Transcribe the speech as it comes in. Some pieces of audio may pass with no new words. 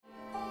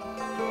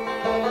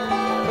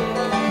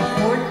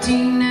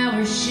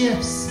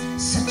shifts,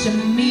 such a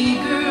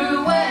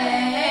meager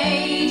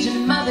wage,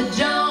 and Mother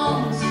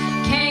Jones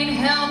can't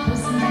help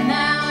us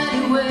now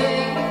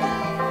anyway.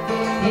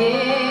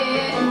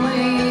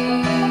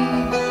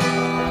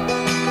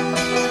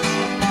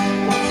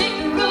 We'll take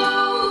the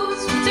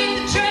roads, we'll take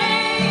the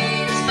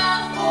trains by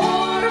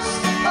force,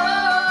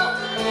 Lord,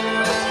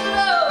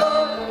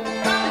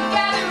 from the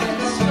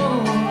gathering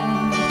storm.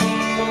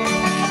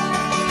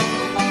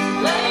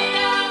 Lay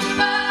down the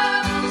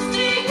Bibles,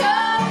 dig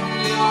up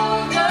the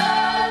old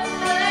guns,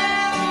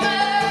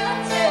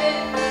 lamented.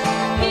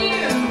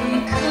 Here we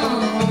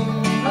come,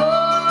 oh,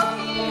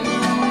 here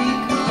we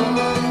come.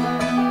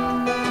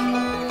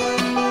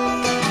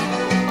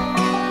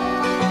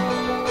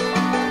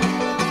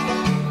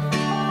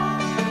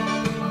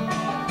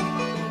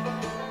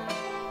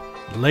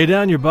 Lay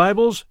down your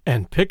Bibles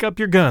and pick up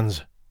your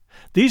guns.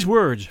 These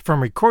words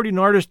from recording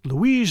artist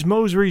Louise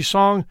Mosery's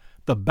song,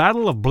 The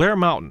Battle of Blair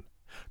Mountain,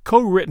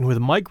 co-written with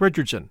Mike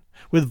Richardson,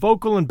 with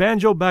vocal and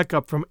banjo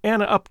backup from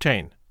Anna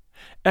Uptain,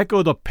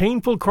 echo the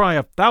painful cry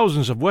of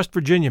thousands of West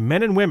Virginia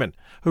men and women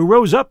who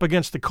rose up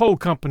against the coal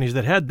companies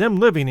that had them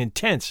living in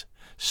tents,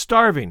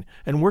 starving,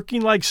 and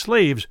working like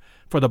slaves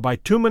for the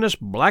bituminous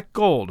black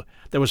gold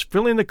that was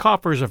filling the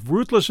coffers of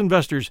ruthless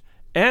investors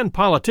and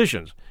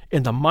politicians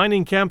in the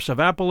mining camps of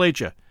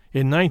Appalachia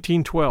in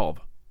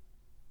 1912.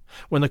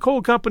 When the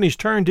coal companies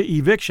turned to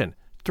eviction,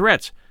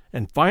 threats,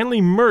 and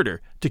finally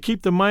murder to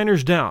keep the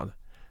miners down,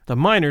 the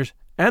miners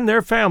and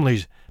their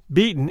families,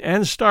 beaten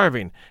and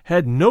starving,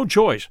 had no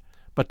choice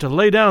but to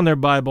lay down their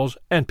Bibles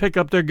and pick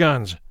up their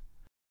guns.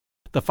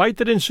 The fight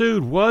that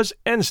ensued was,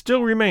 and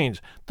still remains,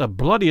 the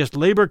bloodiest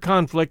labor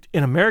conflict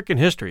in American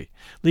history,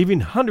 leaving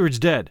hundreds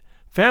dead,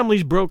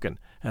 families broken,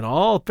 and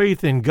all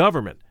faith in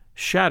government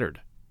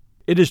shattered.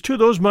 It is to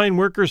those mine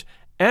workers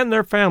and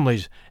their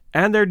families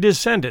and their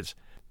descendants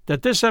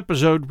that this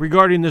episode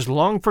regarding this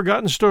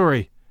long-forgotten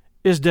story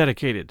is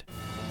dedicated.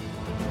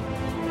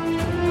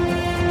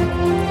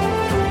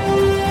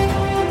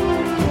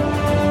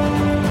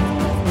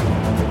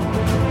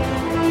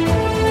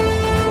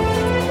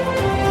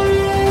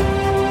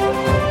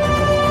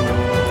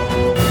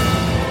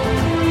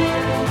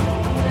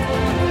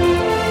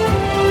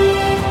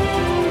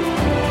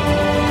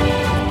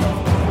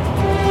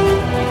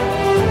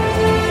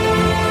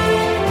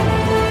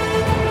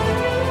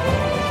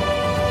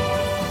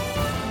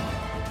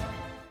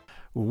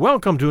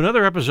 Welcome to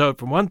another episode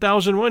from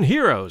 1001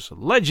 Heroes,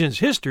 Legends,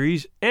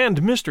 Histories,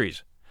 and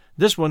Mysteries.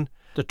 This one,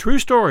 the true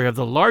story of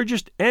the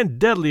largest and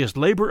deadliest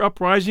labor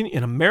uprising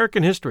in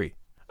American history.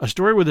 A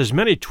story with as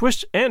many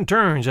twists and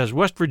turns as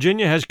West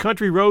Virginia has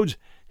country roads,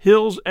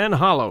 hills, and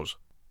hollows.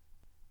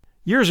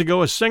 Years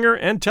ago, a singer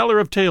and teller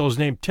of tales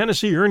named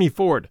Tennessee Ernie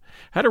Ford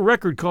had a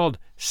record called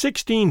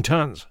 16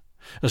 Tons,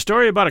 a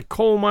story about a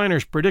coal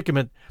miner's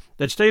predicament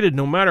that stated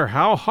no matter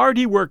how hard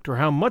he worked or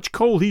how much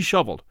coal he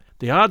shoveled,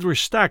 the odds were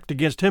stacked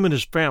against him and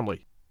his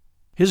family.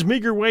 His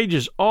meager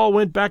wages all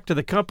went back to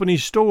the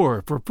company's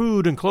store for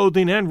food and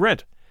clothing and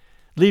rent,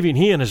 leaving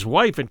he and his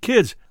wife and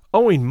kids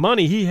owing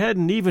money he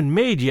hadn't even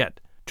made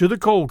yet to the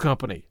coal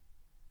company.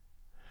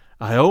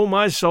 "I owe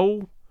my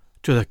soul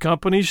to the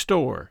company's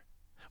store,"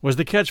 was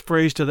the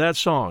catchphrase to that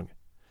song,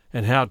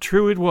 and how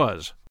true it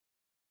was.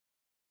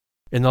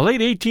 In the late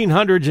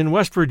 1800s in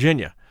West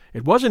Virginia,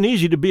 it wasn't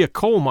easy to be a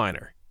coal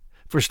miner.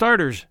 For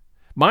starters,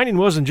 mining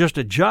wasn't just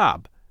a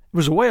job. It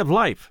was a way of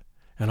life,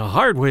 and a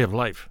hard way of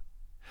life.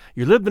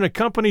 You lived in a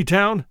company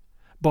town,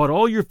 bought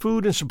all your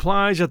food and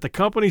supplies at the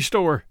company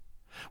store,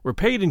 were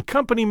paid in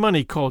company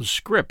money called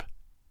scrip.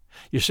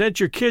 You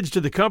sent your kids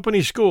to the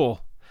company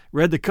school,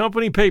 read the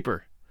company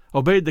paper,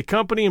 obeyed the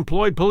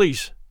company-employed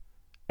police,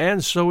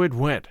 and so it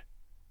went.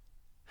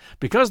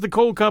 Because the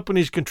coal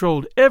companies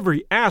controlled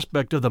every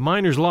aspect of the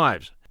miners'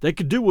 lives, they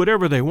could do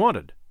whatever they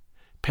wanted,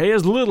 pay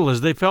as little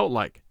as they felt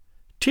like,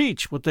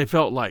 teach what they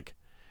felt like,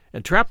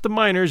 and trap the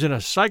miners in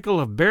a cycle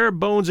of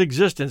bare-bones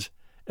existence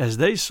as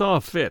they saw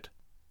fit.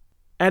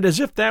 And as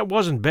if that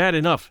wasn't bad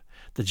enough,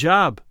 the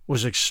job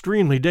was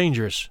extremely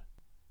dangerous.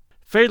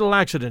 Fatal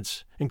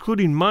accidents,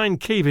 including mine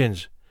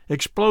cave-ins,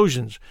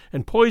 explosions,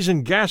 and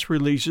poison gas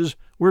releases,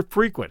 were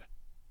frequent.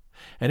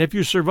 And if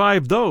you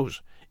survived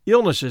those,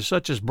 illnesses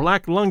such as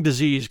black lung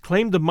disease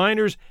claimed the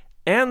miners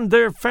and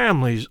their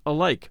families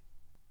alike.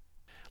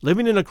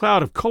 Living in a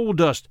cloud of coal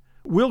dust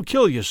will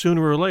kill you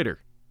sooner or later.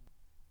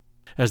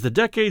 As the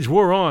decades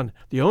wore on,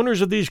 the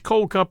owners of these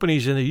coal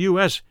companies in the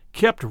U.S.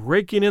 kept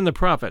raking in the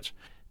profits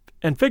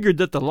and figured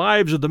that the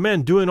lives of the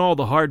men doing all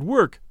the hard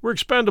work were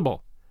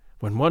expendable.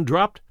 When one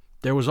dropped,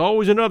 there was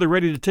always another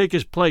ready to take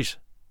his place,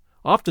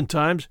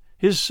 oftentimes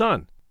his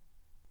son.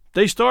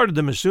 They started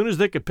them as soon as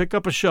they could pick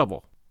up a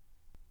shovel.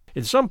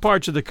 In some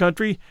parts of the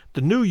country,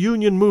 the new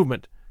union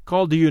movement,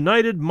 called the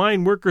United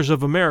Mine Workers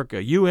of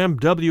America,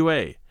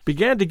 UMWA,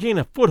 began to gain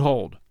a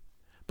foothold,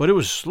 but it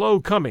was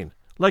slow coming,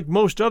 like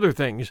most other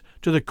things,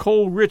 to the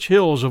coal-rich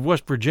hills of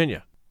West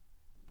Virginia.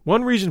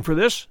 One reason for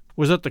this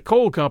was that the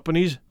coal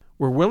companies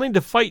were willing to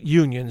fight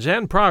unions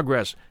and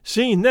progress,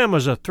 seeing them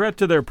as a threat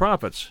to their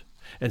profits.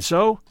 And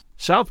so,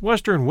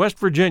 southwestern West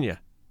Virginia,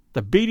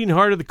 the beating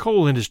heart of the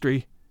coal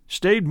industry,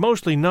 stayed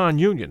mostly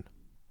non-union.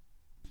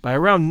 By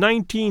around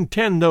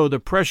 1910, though, the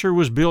pressure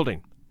was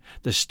building.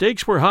 The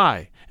stakes were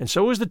high, and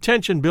so was the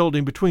tension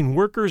building between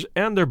workers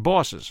and their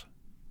bosses.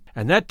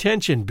 And that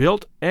tension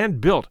built and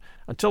built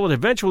until it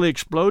eventually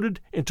exploded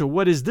into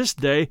what is this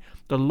day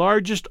the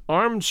largest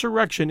armed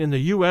insurrection in the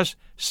U.S.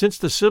 since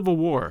the Civil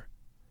War.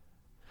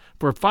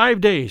 For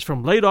 5 days,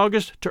 from late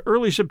August to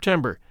early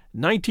September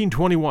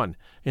 1921,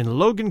 in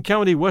Logan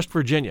County, West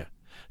Virginia,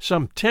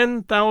 some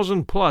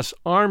 10,000-plus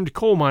armed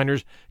coal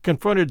miners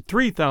confronted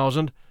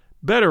 3,000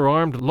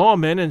 better-armed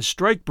lawmen and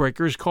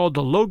strikebreakers called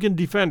the Logan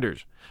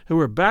Defenders, who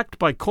were backed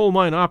by coal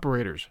mine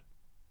operators.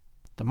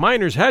 The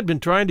miners had been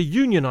trying to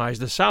unionize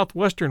the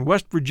southwestern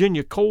West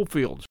Virginia coal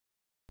fields.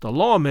 The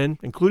lawmen,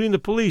 including the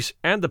police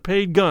and the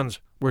paid guns,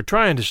 were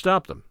trying to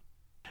stop them.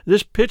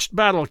 This pitched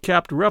battle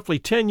capped roughly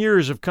 10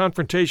 years of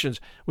confrontations,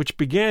 which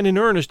began in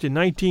earnest in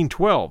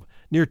 1912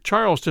 near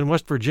Charleston,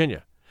 West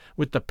Virginia,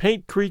 with the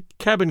Paint Creek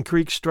Cabin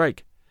Creek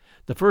strike,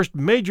 the first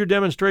major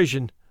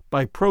demonstration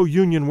by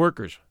pro-union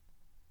workers.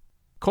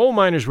 Coal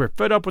miners were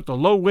fed up with the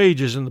low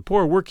wages and the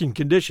poor working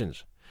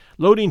conditions,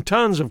 loading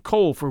tons of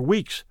coal for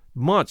weeks,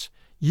 months,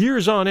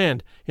 years on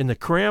end in the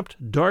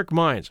cramped, dark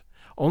mines,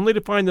 only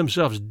to find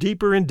themselves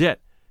deeper in debt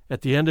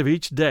at the end of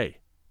each day.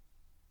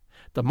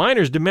 The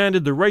miners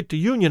demanded the right to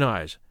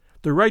unionize,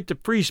 the right to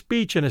free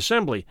speech and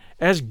assembly,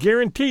 as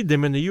guaranteed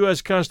them in the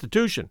U.S.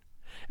 Constitution,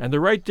 and the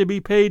right to be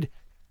paid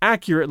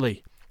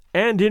accurately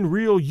and in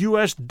real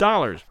U.S.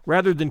 dollars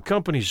rather than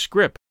company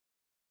scrip.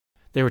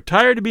 They were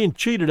tired of being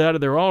cheated out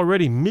of their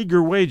already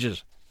meager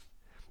wages.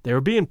 They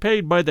were being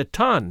paid by the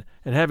ton,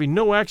 and having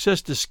no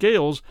access to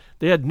scales,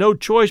 they had no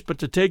choice but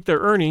to take their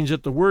earnings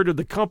at the word of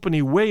the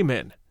company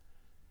weighmen.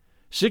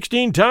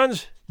 16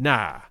 tons?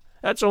 Nah,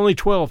 that's only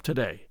 12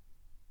 today.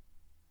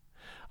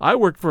 I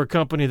worked for a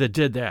company that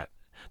did that.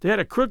 They had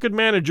a crooked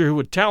manager who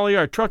would tally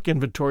our truck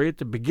inventory at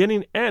the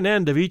beginning and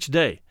end of each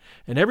day,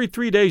 and every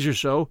 3 days or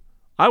so,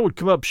 I would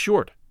come up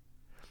short.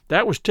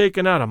 That was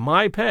taken out of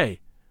my pay,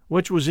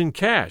 which was in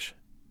cash.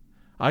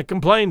 I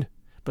complained,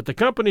 but the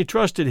company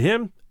trusted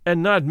him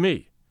and not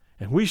me,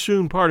 and we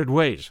soon parted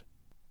ways.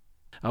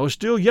 I was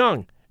still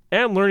young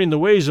and learning the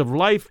ways of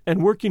life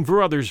and working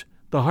for others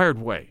the hard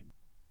way.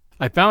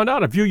 I found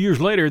out a few years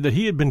later that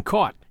he had been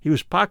caught. He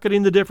was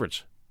pocketing the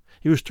difference.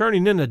 He was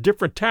turning in a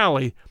different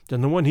tally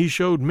than the one he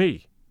showed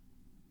me.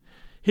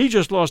 He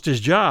just lost his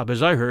job,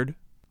 as I heard.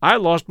 I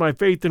lost my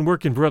faith in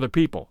working for other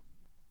people.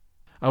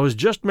 I was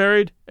just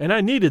married, and I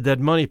needed that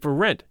money for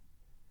rent.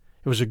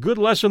 It was a good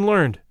lesson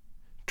learned.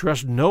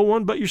 Trust no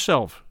one but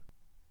yourself.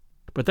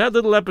 But that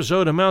little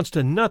episode amounts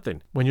to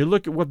nothing when you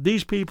look at what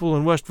these people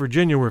in West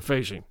Virginia were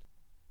facing.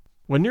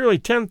 When nearly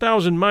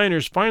 10,000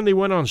 miners finally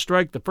went on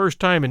strike the first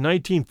time in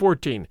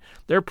 1914,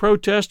 their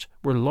protests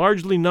were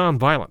largely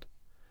nonviolent.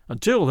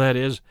 Until, that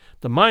is,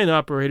 the mine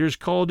operators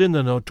called in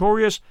the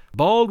notorious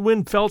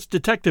Baldwin-Felts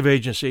Detective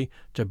Agency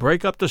to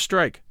break up the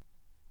strike.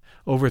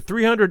 Over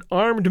 300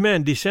 armed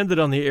men descended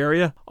on the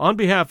area on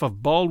behalf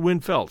of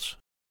Baldwin-Felts.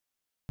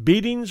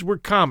 Beatings were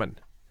common.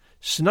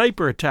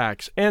 Sniper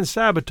attacks and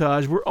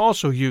sabotage were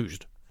also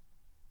used.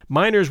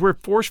 Miners were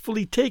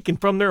forcefully taken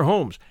from their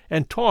homes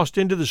and tossed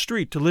into the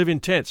street to live in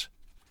tents.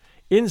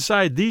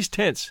 Inside these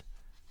tents,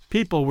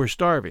 people were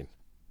starving.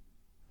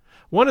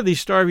 One of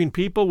these starving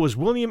people was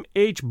William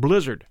H.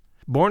 Blizzard,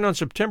 born on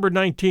September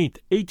 19,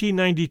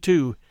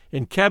 1892,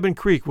 in Cabin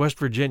Creek, West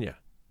Virginia.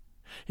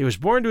 He was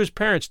born to his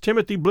parents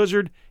Timothy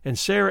Blizzard and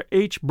Sarah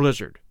H.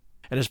 Blizzard,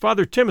 and his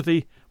father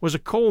Timothy was a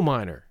coal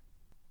miner.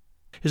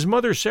 His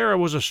mother Sarah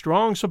was a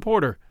strong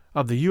supporter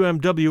of the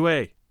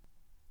UMWA.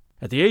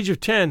 At the age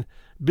of 10,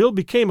 Bill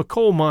became a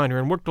coal miner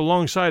and worked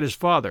alongside his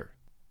father.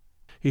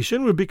 He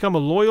soon would become a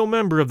loyal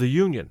member of the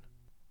Union.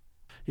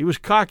 He was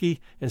cocky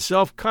and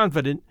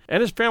self-confident,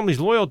 and his family's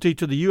loyalty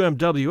to the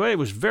UMWA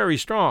was very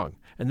strong,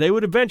 and they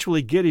would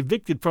eventually get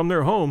evicted from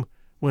their home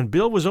when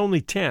Bill was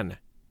only 10.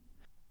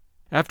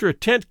 After a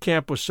tent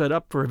camp was set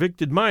up for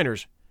evicted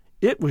miners,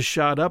 it was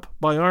shot up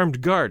by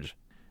armed guards,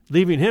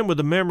 leaving him with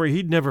a memory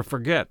he'd never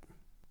forget.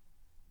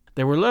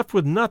 They were left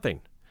with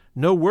nothing.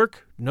 No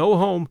work, no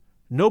home,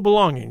 no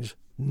belongings,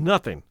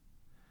 nothing.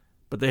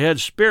 But they had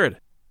spirit.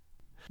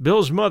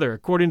 Bill's mother,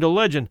 according to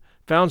legend,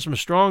 found some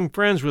strong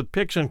friends with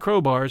picks and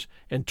crowbars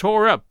and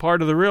tore up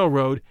part of the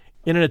railroad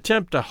in an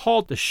attempt to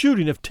halt the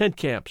shooting of tent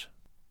camps.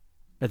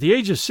 At the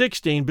age of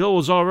 16, Bill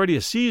was already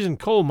a seasoned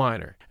coal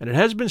miner, and it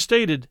has been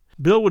stated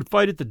Bill would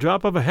fight at the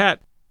drop of a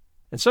hat,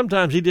 and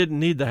sometimes he didn't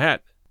need the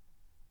hat.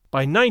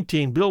 By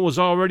 19, Bill was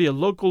already a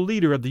local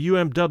leader of the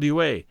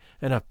UMWA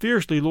and a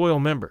fiercely loyal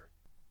member.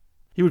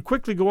 He would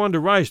quickly go on to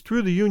rise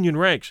through the Union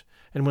ranks,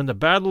 and when the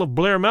Battle of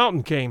Blair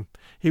Mountain came,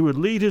 he would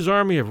lead his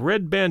army of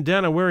red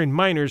bandana-wearing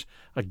miners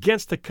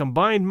against the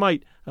combined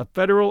might of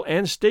federal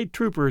and state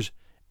troopers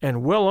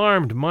and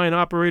well-armed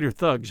mine-operator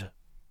thugs.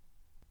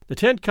 The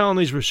tent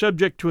colonies were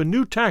subject to a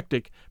new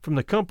tactic from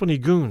the company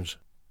goons.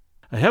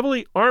 A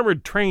heavily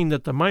armored train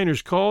that the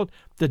miners called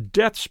the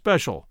Death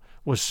Special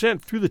was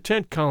sent through the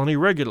tent colony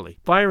regularly,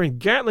 firing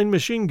Gatling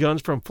machine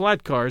guns from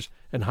flat cars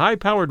and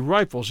high-powered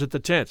rifles at the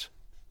tents.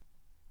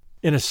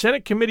 In a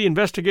Senate committee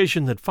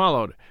investigation that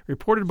followed,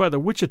 reported by the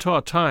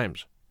Wichita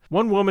Times,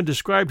 one woman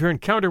described her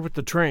encounter with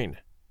the train.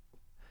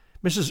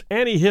 Mrs.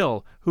 Annie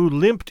Hill, who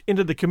limped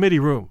into the committee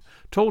room,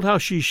 told how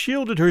she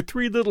shielded her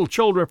 3 little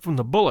children from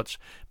the bullets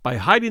by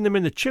hiding them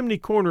in the chimney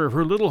corner of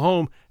her little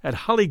home at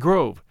Holly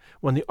Grove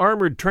when the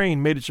armored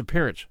train made its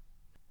appearance.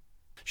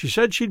 She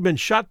said she'd been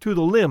shot through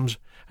the limbs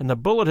and the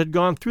bullet had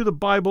gone through the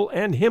Bible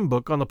and hymn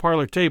book on the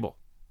parlor table.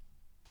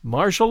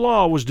 Martial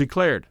law was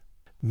declared.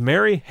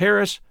 Mary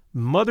Harris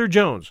Mother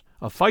Jones,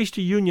 a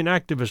feisty union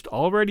activist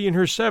already in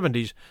her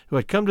 70s who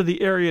had come to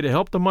the area to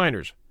help the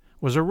miners,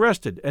 was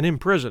arrested and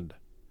imprisoned.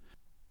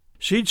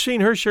 She'd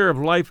seen her share of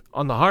life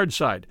on the hard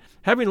side,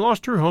 having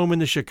lost her home in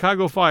the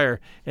Chicago fire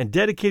and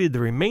dedicated the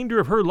remainder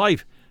of her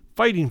life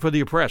fighting for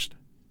the oppressed.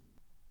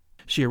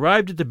 She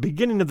arrived at the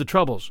beginning of the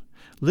Troubles,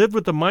 lived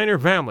with the miner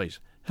families,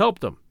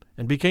 helped them,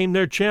 and became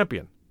their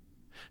champion.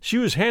 She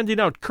was handing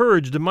out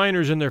courage to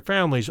miners and their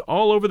families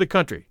all over the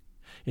country,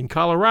 in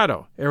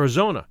Colorado,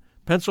 Arizona,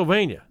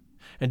 Pennsylvania,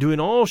 and doing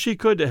all she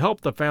could to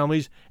help the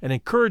families and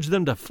encourage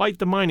them to fight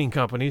the mining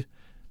companies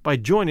by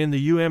joining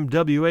the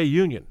UMWA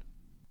union.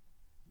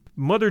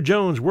 Mother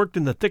Jones worked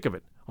in the thick of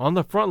it, on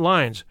the front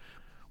lines,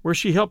 where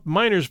she helped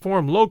miners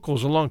form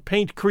locals along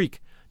Paint Creek,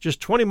 just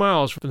 20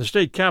 miles from the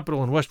state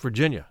capital in West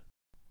Virginia.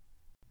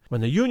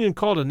 When the union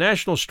called a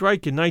national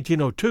strike in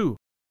 1902,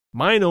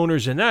 mine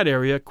owners in that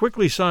area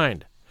quickly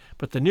signed,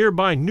 but the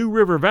nearby New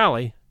River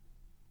Valley,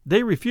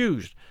 they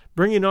refused,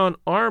 bringing on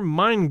armed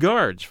mine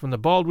guards from the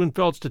Baldwin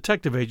Felts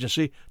Detective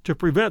Agency to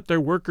prevent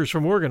their workers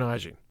from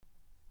organizing.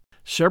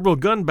 Several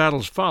gun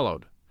battles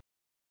followed.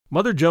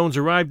 Mother Jones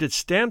arrived at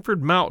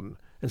Stanford Mountain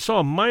and saw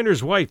a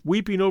miner's wife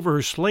weeping over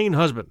her slain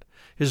husband,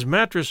 his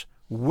mattress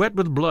wet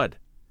with blood.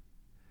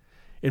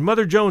 In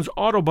Mother Jones'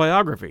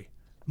 autobiography,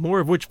 more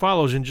of which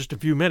follows in just a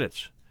few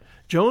minutes,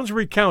 Jones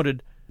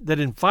recounted that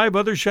in 5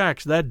 other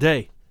shacks that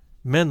day,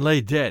 men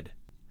lay dead.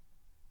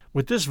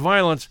 With this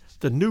violence,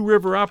 the New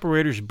River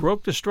operators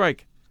broke the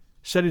strike,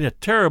 setting a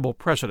terrible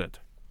precedent.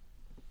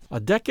 A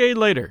decade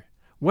later,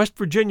 West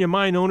Virginia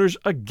mine owners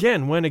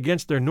again went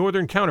against their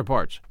northern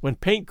counterparts when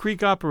Paint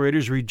Creek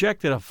operators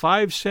rejected a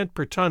 5-cent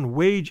per ton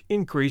wage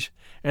increase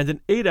and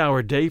an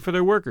 8-hour day for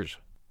their workers.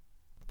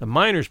 The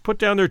miners put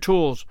down their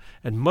tools,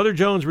 and Mother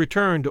Jones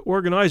returned to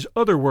organize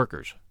other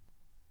workers.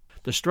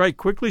 The strike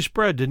quickly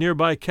spread to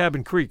nearby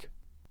Cabin Creek.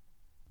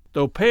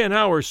 Though pay an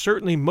hour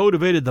certainly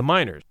motivated the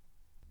miners,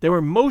 they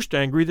were most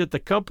angry that the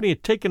company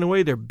had taken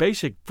away their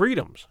basic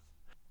freedoms.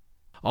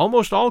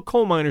 Almost all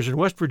coal miners in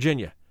West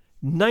Virginia,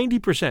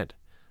 90%,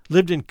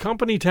 lived in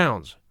company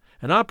towns,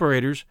 and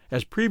operators,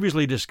 as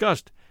previously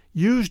discussed,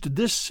 used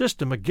this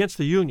system against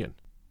the union.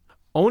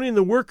 Owning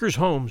the workers'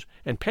 homes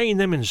and paying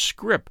them in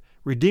scrip,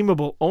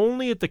 redeemable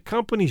only at the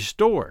company's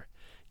store,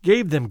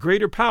 gave them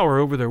greater power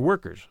over their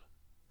workers.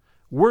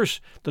 Worse,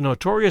 the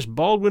notorious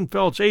Baldwin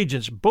Felts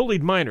agents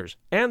bullied miners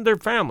and their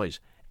families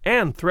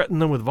and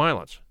threatened them with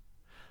violence.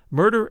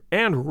 Murder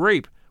and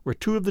rape were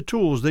 2 of the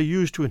tools they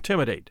used to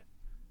intimidate,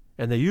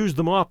 and they used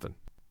them often.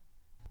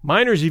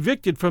 Miners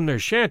evicted from their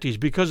shanties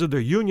because of their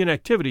union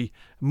activity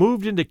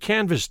moved into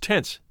canvas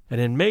tents,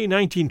 and in May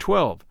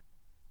 1912,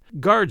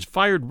 guards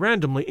fired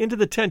randomly into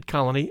the tent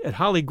colony at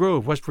Holly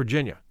Grove, West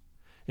Virginia.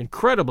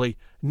 Incredibly,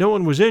 no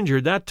one was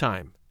injured that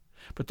time,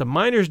 but the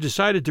miners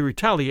decided to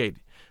retaliate,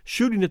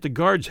 shooting at the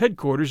guards'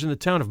 headquarters in the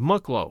town of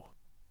Mucklow.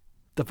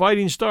 The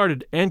fighting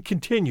started and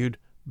continued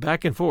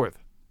back and forth.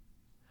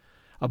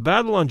 A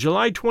battle on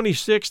July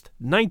 26,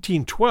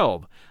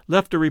 1912,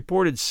 left a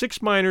reported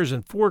 6 miners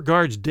and 4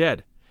 guards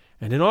dead,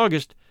 and in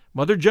August,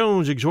 Mother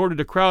Jones exhorted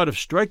a crowd of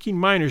striking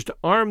miners to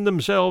arm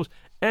themselves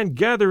and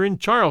gather in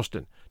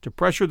Charleston to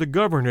pressure the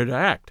governor to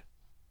act.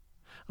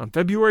 On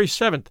February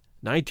 7,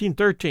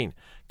 1913,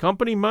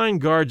 company mine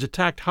guards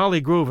attacked Holly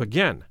Grove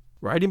again.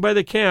 Riding by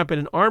the camp in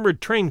an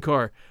armored train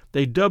car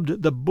they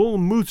dubbed the Bull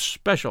Moose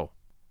Special.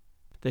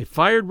 They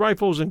fired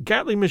rifles and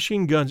Gatling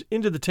machine guns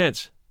into the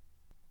tents.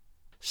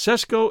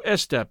 Sesko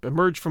Estep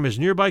emerged from his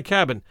nearby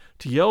cabin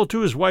to yell to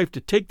his wife to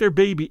take their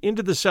baby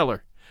into the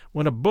cellar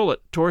when a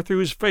bullet tore through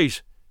his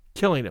face,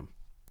 killing him.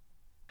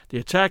 The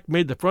attack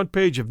made the front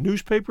page of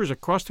newspapers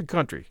across the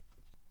country.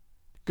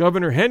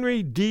 Governor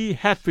Henry D.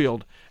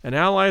 Hatfield, an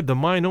ally of the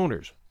mine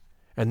owners,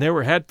 and there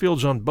were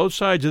Hatfields on both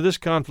sides of this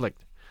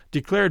conflict,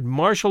 declared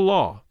martial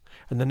law,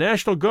 and the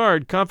National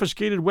Guard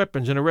confiscated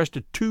weapons and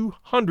arrested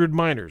 200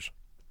 miners.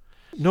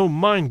 No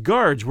mine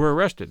guards were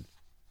arrested.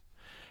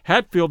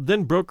 Hatfield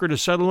then brokered a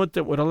settlement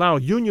that would allow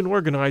union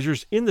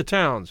organizers in the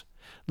towns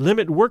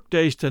limit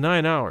workdays to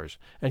 9 hours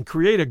and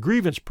create a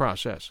grievance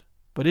process,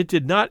 but it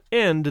did not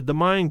end the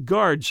mine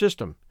guard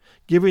system,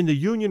 giving the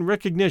union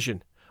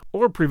recognition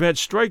or prevent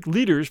strike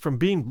leaders from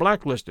being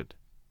blacklisted.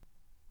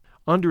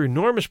 Under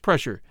enormous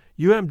pressure,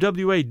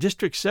 UMWA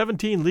District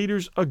 17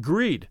 leaders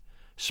agreed,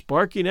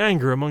 sparking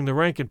anger among the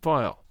rank and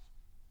file.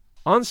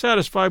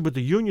 Unsatisfied with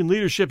the union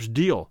leadership's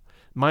deal,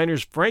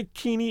 miners Frank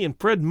Keeney and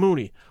Fred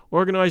Mooney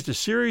organized a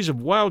series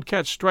of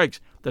wildcat strikes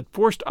that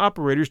forced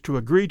operators to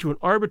agree to an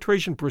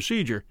arbitration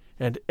procedure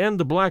and end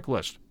the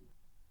blacklist.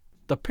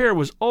 The pair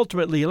was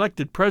ultimately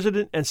elected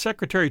president and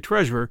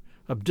secretary-treasurer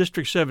of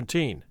District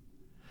 17.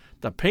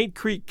 The Paint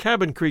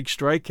Creek-Cabin Creek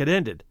strike had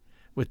ended,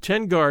 with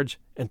 10 guards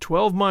and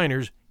 12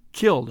 miners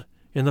killed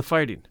in the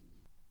fighting.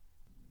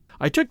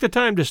 I took the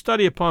time to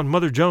study upon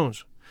Mother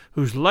Jones,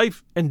 whose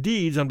life and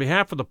deeds on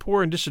behalf of the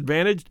poor and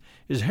disadvantaged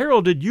is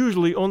heralded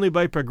usually only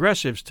by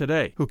progressives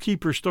today, who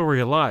keep her story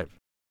alive.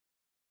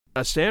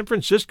 A San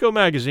Francisco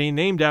magazine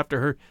named after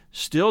her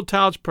still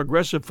touts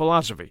progressive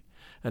philosophy,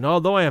 and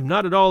although I am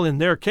not at all in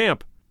their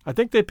camp, I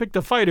think they picked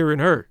a fighter in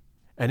her,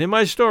 and in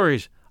my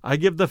stories I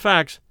give the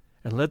facts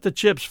and let the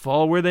chips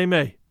fall where they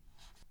may.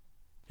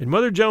 In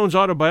Mother Jones'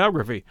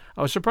 autobiography,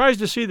 I was surprised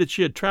to see that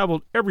she had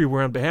traveled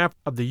everywhere on behalf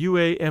of the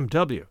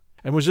UAMW,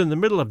 and was in the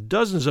middle of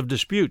dozens of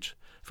disputes,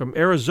 from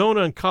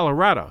Arizona and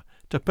Colorado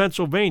to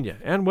Pennsylvania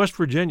and West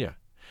Virginia,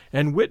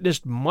 and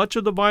witnessed much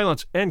of the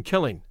violence and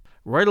killing,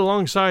 right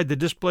alongside the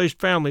displaced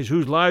families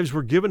whose lives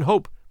were given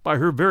hope by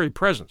her very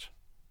presence.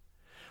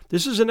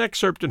 This is an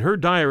excerpt in her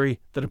diary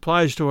that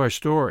applies to our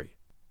story.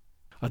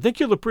 I think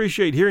you'll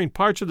appreciate hearing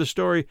parts of the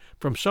story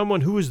from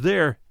someone who was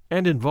there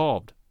and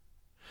involved.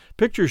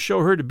 Pictures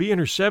show her to be in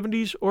her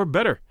 70s or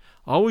better,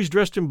 always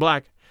dressed in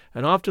black,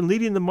 and often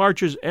leading the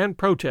marches and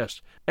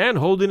protests, and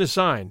holding a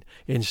sign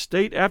in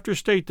state after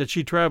state that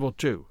she traveled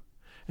to,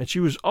 and she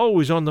was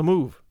always on the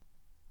move.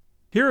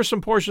 Here are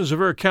some portions of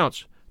her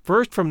accounts,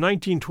 first from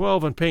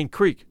 1912 on Paint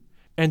Creek,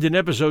 and in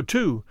Episode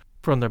 2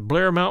 from the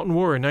Blair Mountain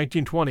War in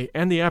 1920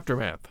 and the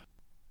aftermath.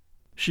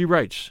 She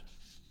writes,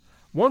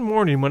 "One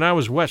morning when I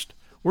was west,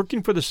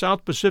 working for the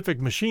South Pacific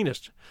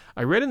Machinists,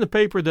 I read in the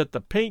paper that the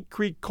Paint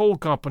Creek Coal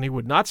Company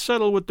would not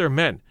settle with their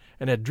men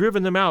and had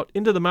driven them out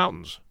into the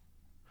mountains.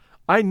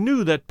 I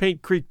knew that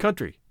Paint Creek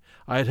country.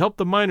 I had helped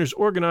the miners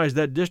organize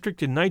that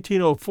district in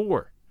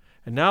 1904,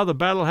 and now the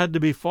battle had to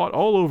be fought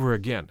all over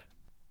again.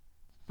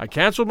 I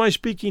canceled my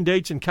speaking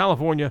dates in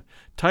California,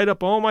 tied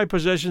up all my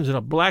possessions in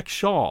a black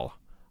shawl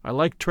 — I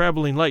liked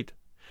traveling light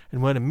 —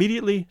 and went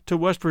immediately to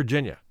West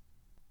Virginia.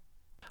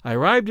 I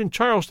arrived in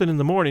Charleston in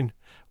the morning,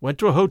 went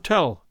to a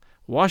hotel,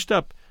 washed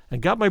up,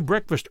 and got my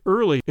breakfast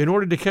early in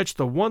order to catch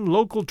the one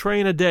local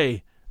train a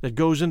day that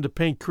goes into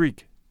Paint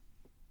Creek.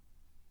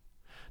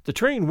 The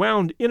train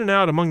wound in and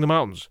out among the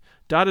mountains,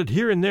 dotted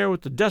here and there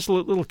with the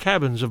desolate little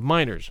cabins of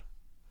miners.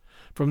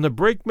 From the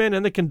brakeman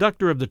and the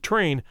conductor of the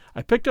train,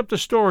 I picked up the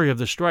story of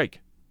the strike.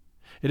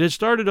 It had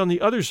started on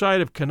the other side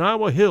of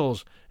Kanawha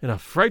Hills in a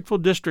frightful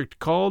district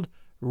called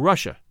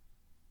Russia,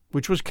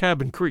 which was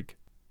Cabin Creek.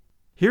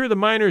 Here the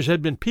miners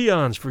had been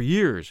peons for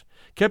years,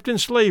 kept in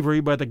slavery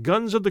by the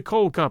guns of the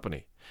coal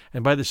company,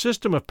 and by the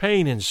system of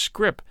paying in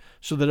scrip,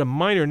 so that a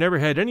miner never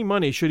had any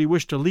money should he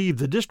wish to leave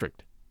the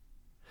district.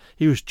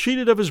 He was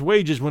cheated of his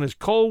wages when his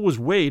coal was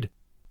weighed,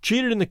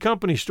 cheated in the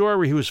company store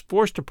where he was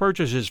forced to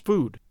purchase his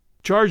food,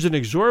 charged an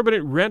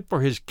exorbitant rent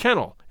for his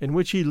kennel in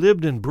which he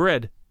lived and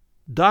bred,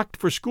 docked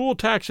for school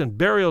tax and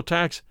burial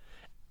tax,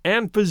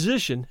 and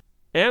physician,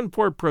 and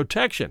for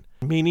protection,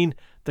 meaning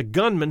the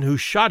gunman who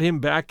shot him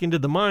back into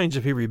the mines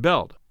if he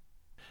rebelled.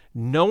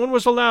 No one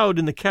was allowed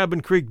in the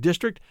Cabin Creek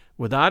district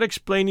without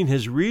explaining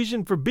his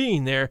reason for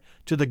being there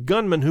to the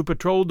gunmen who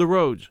patrolled the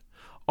roads,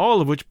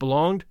 all of which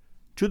belonged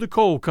to the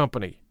coal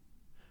company.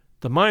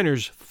 The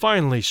miners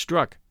finally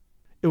struck.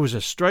 It was a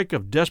strike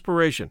of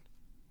desperation.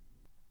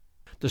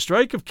 The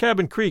strike of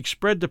Cabin Creek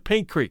spread to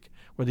Paint Creek,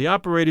 where the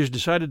operators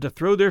decided to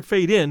throw their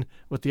fate in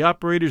with the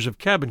operators of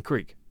Cabin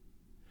Creek.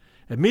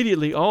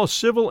 Immediately, all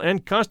civil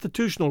and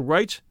constitutional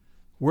rights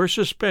were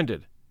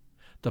suspended.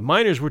 The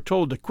miners were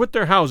told to quit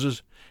their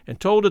houses and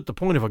told at the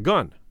point of a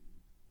gun.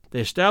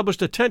 They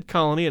established a tent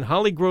colony in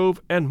Holly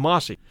Grove and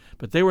Mossy,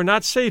 but they were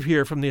not safe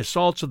here from the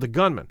assaults of the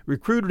gunmen,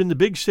 recruited in the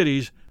big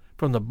cities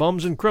from the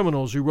bums and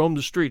criminals who roamed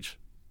the streets.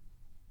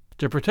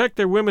 To protect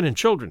their women and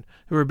children,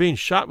 who were being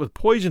shot with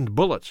poisoned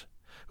bullets,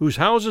 whose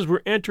houses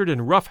were entered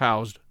and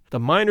rough-housed, the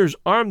miners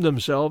armed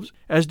themselves,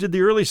 as did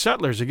the early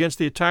settlers against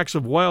the attacks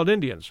of wild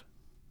Indians.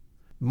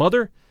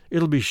 "Mother,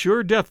 it'll be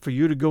sure death for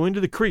you to go into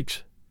the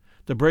creeks,"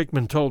 the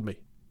brakeman told me.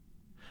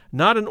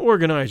 "Not an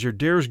organizer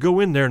dares go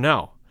in there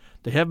now.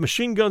 They have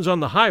machine guns on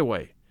the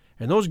highway,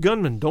 and those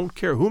gunmen don't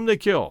care whom they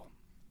kill."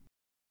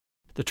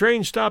 The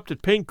train stopped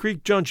at Paint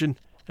Creek Junction,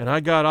 and I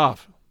got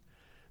off.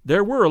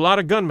 There were a lot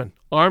of gunmen,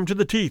 armed to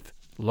the teeth,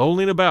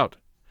 lolling about.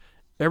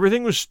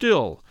 Everything was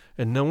still,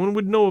 and no one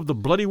would know of the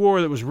bloody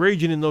war that was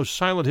raging in those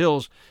silent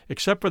hills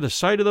except for the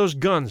sight of those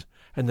guns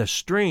and the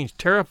strange,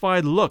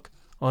 terrified look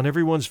on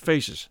everyone's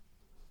faces.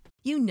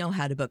 You know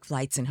how to book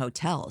flights and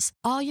hotels.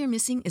 All you're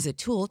missing is a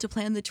tool to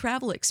plan the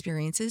travel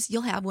experiences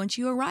you'll have once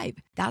you arrive.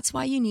 That's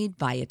why you need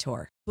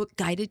Viator. Book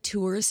guided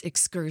tours,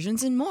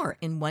 excursions, and more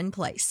in one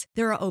place.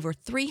 There are over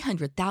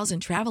 300,000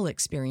 travel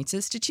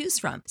experiences to choose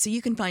from, so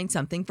you can find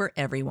something for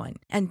everyone.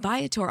 And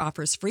Viator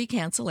offers free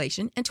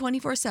cancellation and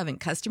 24/7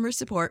 customer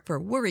support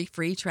for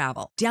worry-free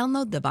travel.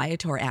 Download the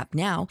Viator app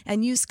now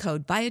and use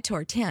code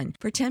Viator10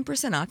 for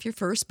 10% off your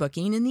first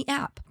booking in the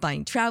app.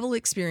 Find travel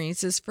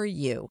experiences for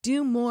you.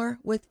 Do more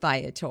with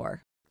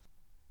Viator.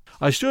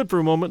 I stood for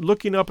a moment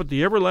looking up at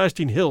the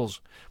everlasting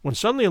hills, when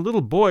suddenly a little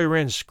boy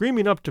ran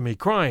screaming up to me,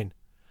 crying,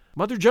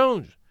 "Mother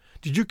Jones,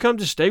 did you come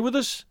to stay with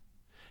us?"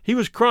 He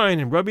was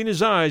crying and rubbing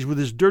his eyes with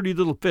his dirty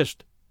little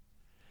fist.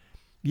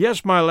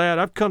 "Yes, my lad,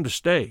 I've come to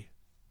stay,"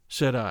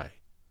 said I.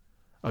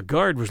 A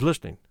guard was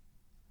listening.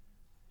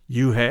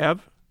 "You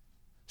have?"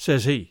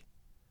 says he.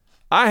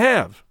 "I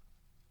have,"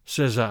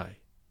 says I.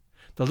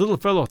 The little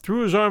fellow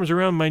threw his arms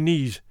around my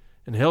knees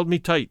and held me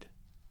tight.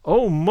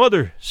 "Oh,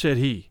 mother," said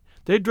he,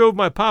 "they drove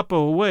my papa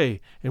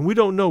away, and we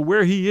don't know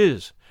where he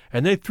is.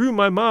 And they threw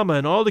my mama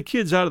and all the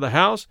kids out of the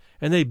house,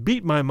 and they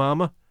beat my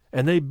mama,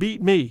 and they beat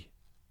me."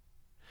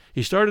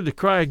 He started to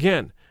cry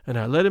again, and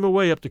I led him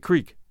away up the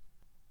creek.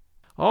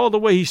 All the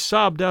way he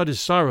sobbed out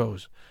his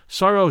sorrows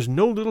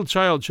no little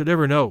child should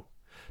ever know,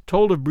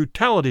 told of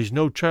brutalities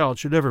no child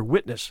should ever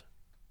witness.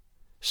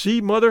 "See,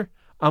 mother,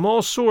 I'm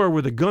all sore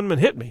where the gunman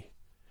hit me."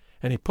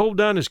 And he pulled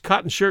down his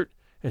cotton shirt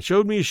and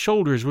showed me his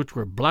shoulders, which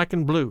were black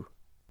and blue.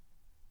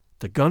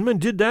 "The gunman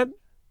did that?"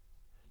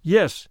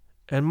 "Yes,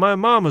 and my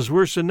mama's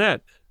worse than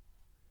that."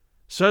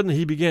 Suddenly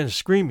he began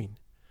screaming,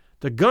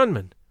 "The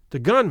gunman! The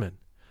gunman!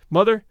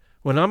 Mother,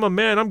 when I'm a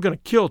man, I'm going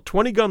to kill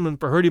 20 gunmen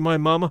for hurting my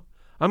mama.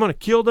 I'm going to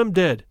kill them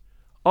dead.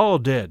 All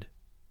dead."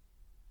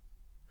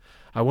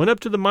 I went up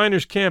to the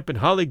miners' camp in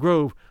Holly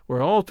Grove,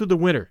 where all through the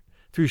winter,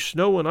 through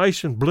snow and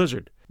ice and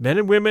blizzard, men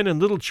and women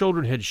and little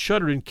children had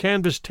shuddered in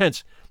canvas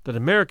tents that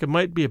America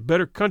might be a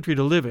better country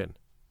to live in.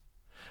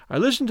 I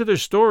listened to their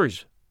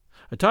stories.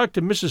 I talked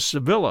to Mrs.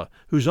 Sevilla,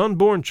 whose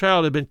unborn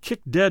child had been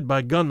kicked dead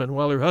by gunmen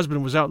while her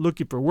husband was out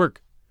looking for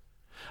work.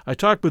 I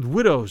talked with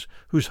widows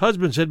whose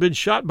husbands had been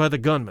shot by the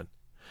gunmen,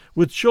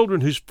 with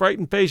children whose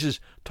frightened faces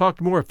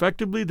talked more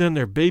effectively than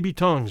their baby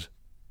tongues.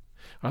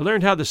 I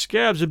learned how the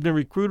scabs had been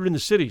recruited in the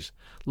cities,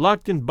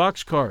 locked in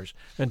boxcars,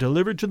 and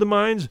delivered to the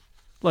mines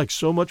like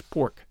so much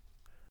pork.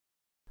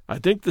 "I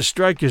think the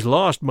strike is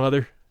lost,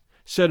 Mother,"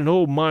 said an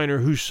old miner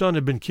whose son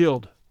had been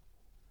killed.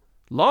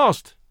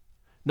 "Lost?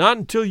 Not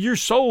until your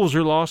souls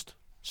are lost,"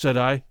 said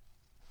I.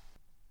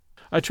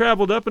 I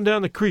traveled up and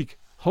down the creek,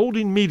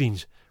 holding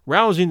meetings,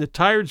 rousing the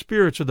tired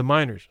spirits of the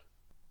miners.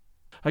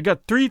 I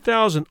got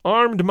 3,000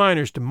 armed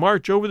miners to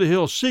march over the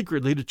hill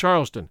secretly to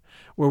Charleston,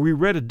 where we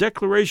read a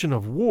declaration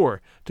of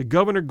war to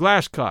Governor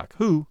Glasscock,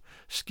 who,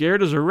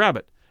 scared as a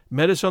rabbit,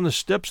 met us on the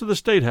steps of the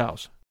State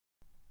House.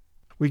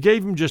 We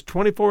gave him just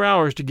 24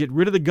 hours to get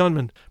rid of the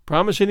gunman,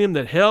 promising him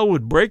that hell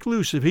would break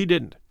loose if he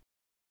didn't.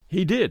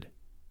 He did.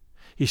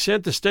 He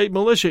sent the state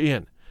militia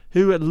in,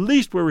 who at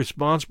least were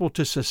responsible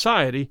to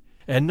society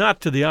and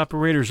not to the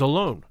operators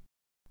alone.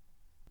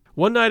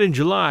 One night in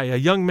July, a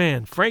young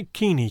man, Frank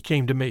Keeney,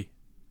 came to me.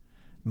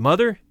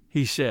 "Mother,"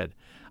 he said,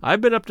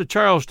 "I've been up to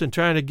Charleston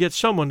trying to get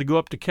someone to go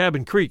up to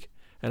Cabin Creek,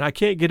 and I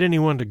can't get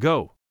anyone to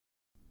go.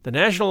 The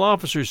national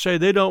officers say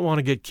they don't want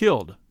to get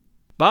killed.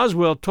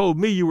 Boswell told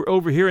me you were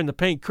over here in the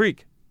Paint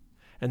Creek,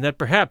 and that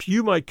perhaps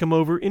you might come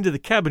over into the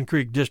Cabin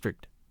Creek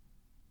district."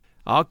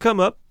 "I'll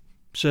come up,"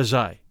 says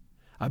I.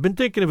 "I've been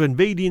thinking of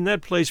invading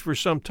that place for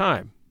some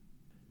time."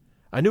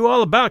 I knew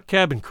all about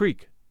Cabin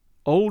Creek,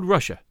 old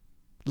Russia.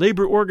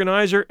 Labor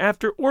organizer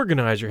after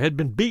organizer had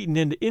been beaten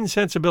into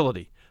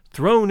insensibility,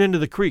 thrown into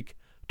the creek,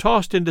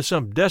 tossed into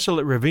some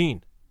desolate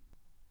ravine.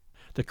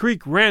 The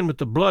creek ran with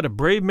the blood of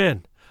brave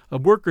men,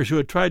 of workers who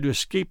had tried to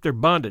escape their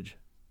bondage.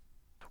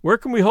 "Where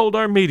can we hold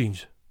our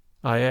meetings?"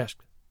 I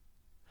asked.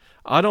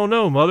 "I don't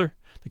know, Mother.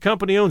 The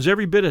company owns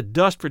every bit of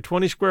dust for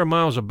 20 square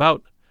miles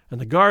about, and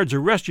the guards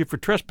arrest you for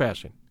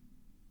trespassing."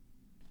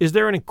 "Is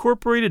there an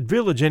incorporated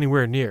village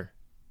anywhere near?"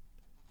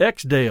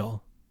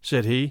 "Exdale,"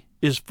 said he,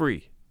 "is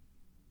free."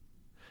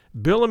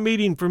 "Bill a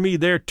meeting for me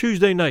there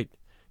Tuesday night.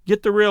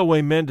 Get the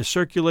railway men to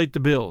circulate the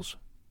bills."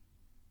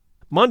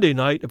 Monday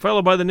night, a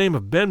fellow by the name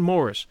of Ben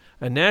Morris,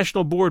 a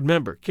National Board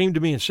member, came to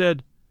me and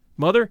said,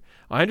 "Mother,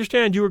 I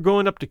understand you are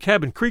going up to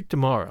Cabin Creek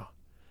tomorrow.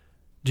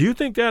 Do you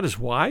think that is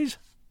wise?"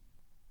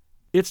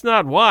 "It's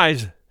not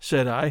wise,"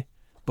 said I,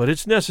 "but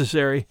it's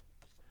necessary."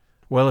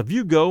 "Well, if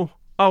you go,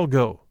 I'll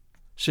go,"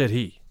 said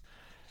he.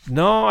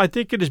 "No, I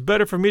think it is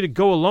better for me to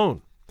go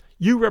alone.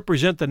 You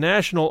represent the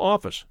national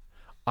office.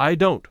 I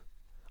don't.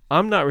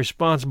 I'm not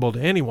responsible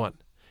to anyone.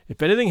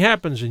 If anything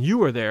happens and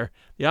you are there,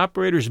 the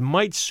operators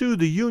might sue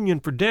the union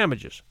for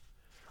damages.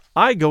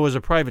 I go as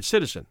a private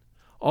citizen.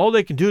 All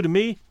they can do to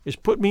me is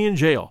put me in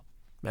jail,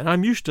 and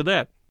I'm used to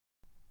that."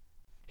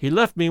 He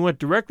left me and went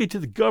directly to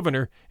the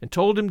governor and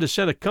told him to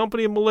send a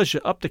company of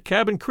militia up to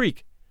Cabin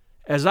Creek,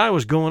 as I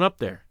was going up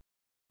there.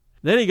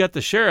 Then he got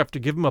the sheriff to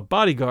give him a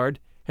bodyguard,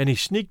 and he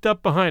sneaked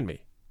up behind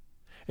me.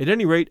 At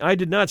any rate, I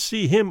did not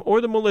see him or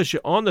the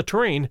militia on the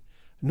train,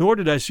 nor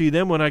did I see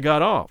them when I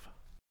got off.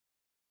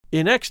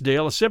 In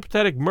Exdale, a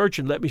sympathetic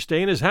merchant let me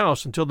stay in his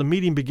house until the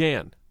meeting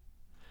began.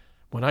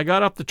 When I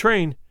got off the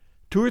train,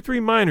 2 or 3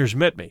 miners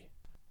met me.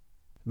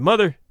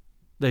 "Mother,"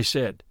 they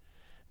said,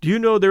 "do you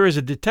know there is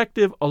a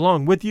detective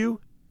along with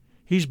you?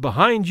 He's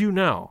behind you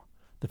now,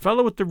 the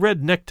fellow with the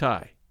red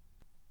necktie."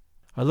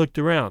 I looked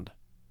around.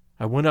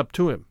 I went up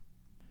to him.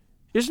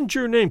 "Isn't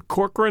your name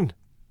Corcoran?"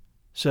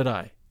 said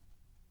I.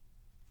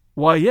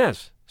 "Why,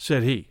 yes,"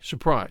 said he,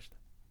 surprised.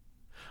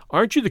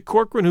 "Aren't you the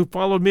Corcoran who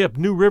followed me up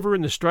New River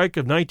in the strike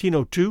of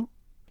 1902?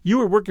 You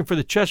were working for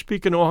the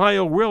Chesapeake and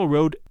Ohio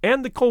Railroad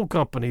and the Coal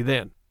Company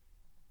then."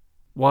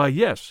 "Why,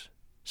 yes,"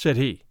 said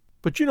he,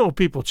 "but you know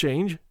people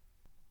change."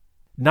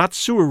 "Not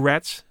sewer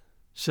rats,"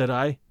 said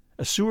I.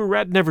 "A sewer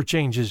rat never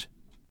changes."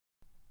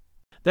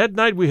 That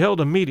night we held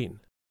a meeting.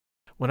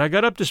 When I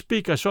got up to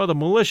speak, I saw the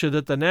militia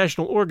that the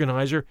national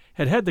organizer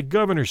had had the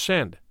governor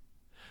send.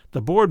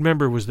 The board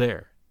member was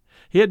there.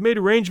 He had made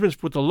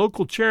arrangements with the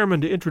local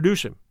chairman to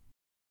introduce him.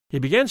 He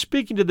began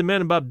speaking to the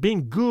men about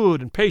being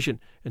good and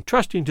patient and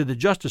trusting to the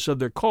justice of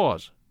their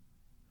cause.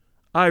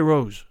 I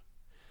rose.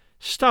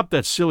 "Stop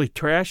that silly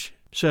trash,"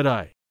 said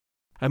I.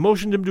 I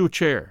motioned him to a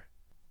chair.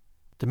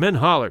 The men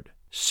hollered,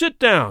 "Sit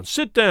down,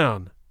 sit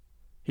down."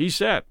 He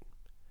sat.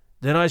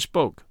 Then I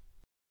spoke.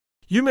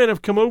 "You men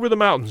have come over the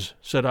mountains,"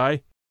 said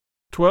I.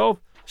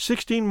 12,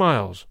 16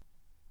 miles.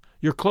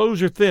 Your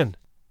clothes are thin.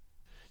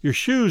 Your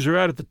shoes are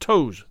out at the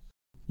toes.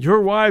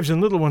 Your wives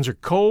and little ones are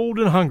cold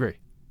and hungry.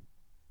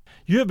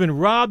 You have been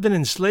robbed and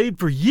enslaved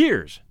for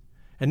years,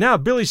 and now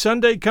Billy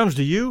Sunday comes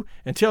to you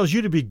and tells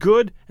you to be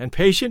good and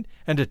patient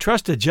and to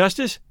trust to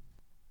justice?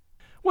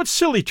 What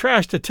silly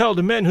trash to tell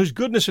to men whose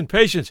goodness and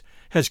patience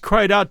has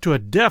cried out to a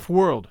deaf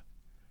world.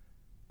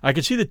 I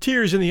could see the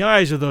tears in the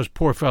eyes of those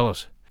poor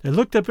fellows. They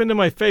looked up into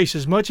my face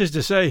as much as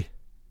to say,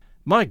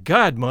 "My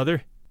God,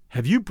 Mother,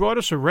 have you brought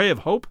us a ray of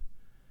hope?"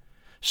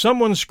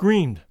 Someone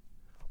screamed,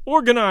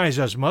 "Organize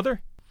us,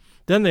 Mother!"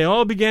 Then they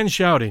all began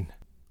shouting,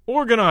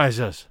 "Organize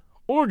us!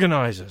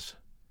 Organize us!"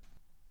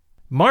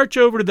 "March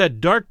over to that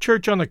dark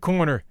church on the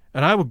corner,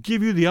 and I will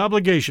give you the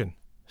obligation,"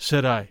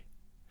 said I.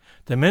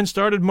 The men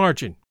started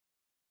marching.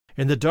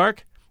 In the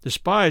dark, the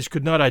spies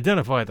could not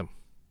identify them.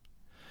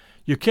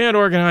 "You can't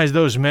organize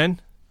those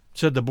men,"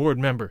 said the board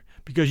member,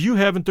 "because you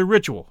haven't the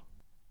ritual."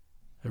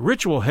 "The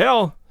ritual,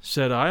 hell,"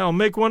 said I. "I'll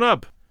make one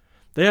up."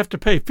 "They have to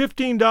pay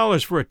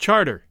 $15 for a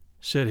charter,"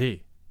 said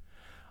he.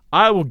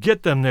 "I will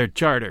get them their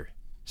charter,"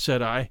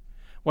 said I.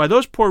 "Why,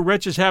 those poor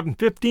wretches haven't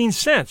 15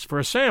 cents for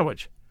a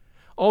sandwich.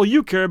 All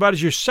you care about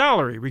is your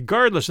salary,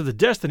 regardless of the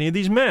destiny of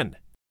these men."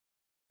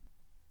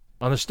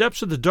 On the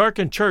steps of the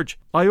darkened church,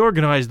 I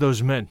organized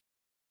those men.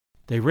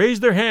 They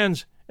raised their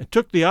hands and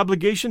took the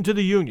obligation to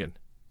the Union.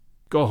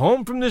 "Go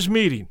home from this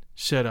meeting,"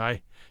 said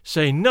I.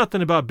 "Say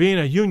nothing about being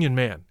a Union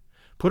man.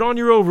 Put on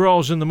your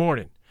overalls in the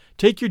morning.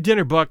 Take your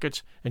dinner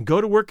buckets and go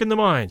to work in the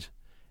mines,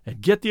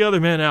 and get the other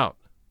men out."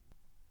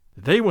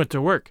 They went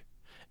to work.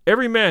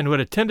 Every man who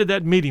had attended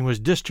that meeting was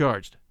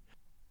discharged.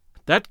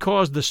 That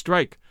caused the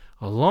strike,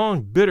 a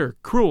long, bitter,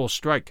 cruel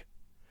strike.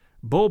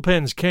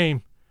 Bullpens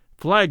came,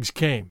 flags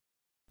came,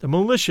 the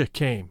militia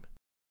came.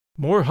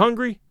 More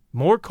hungry,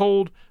 more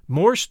cold,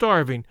 more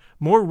starving,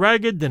 more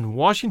ragged than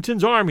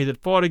Washington's army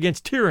that fought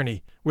against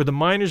tyranny were the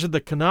miners of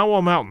the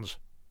Kanawha Mountains.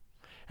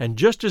 And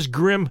just as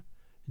grim,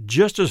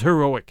 just as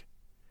heroic.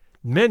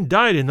 Men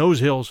died in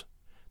those hills,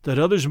 that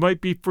others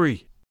might be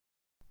free.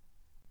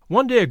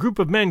 One day a group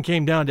of men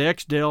came down to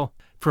Exdale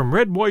from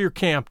Red Warrior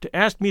Camp to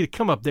ask me to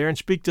come up there and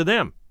speak to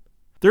them.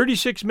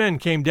 36 men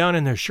came down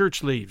in their shirt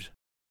sleeves.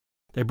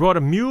 They brought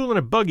a mule and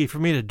a buggy for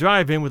me to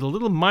drive in with a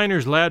little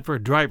miner's lad for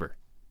a driver.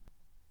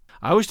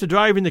 I was to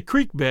drive in the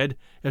creek bed,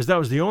 as that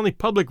was the only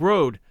public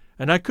road,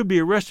 and I could be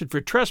arrested for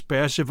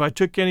trespass if I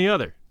took any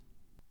other.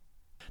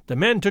 The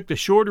men took the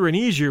shorter and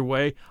easier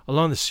way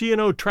along the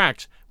C&O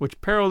tracks which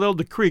paralleled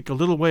the creek a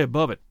little way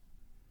above it.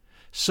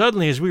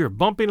 Suddenly, as we were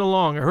bumping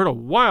along, I heard a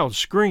wild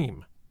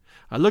scream.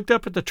 I looked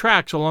up at the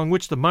tracks along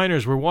which the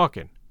miners were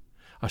walking.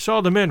 I saw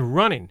the men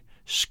running,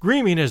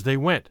 screaming as they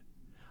went.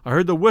 I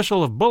heard the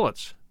whistle of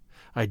bullets.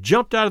 I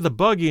jumped out of the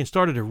buggy and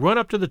started to run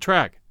up to the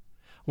track.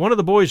 One of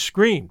the boys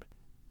screamed,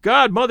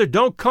 "God, Mother,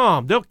 don't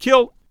come! They'll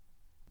kill—"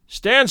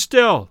 "Stand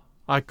still!"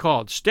 I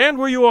called. "Stand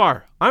where you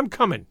are! I'm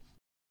coming!"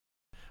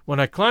 When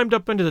I climbed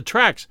up into the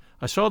tracks,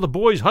 I saw the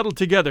boys huddled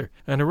together,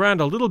 and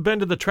around a little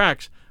bend of the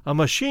tracks, a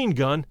machine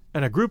gun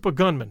and a group of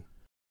gunmen.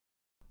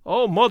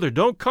 "Oh, Mother,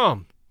 don't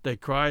come!" they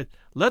cried.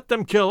 "Let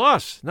them kill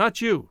us,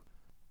 not you."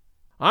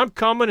 "I'm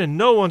coming, and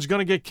no one's going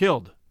to get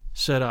killed,"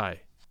 said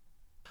I.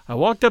 I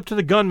walked up to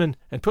the gunman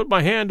and put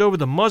my hand over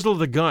the muzzle of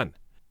the gun.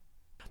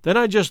 Then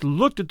I just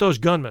looked at those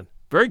gunmen,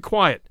 very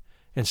quiet,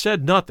 and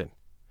said nothing.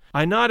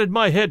 I nodded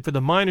my head for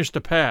the miners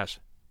to pass.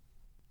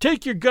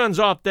 "Take your guns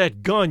off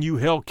that gun, you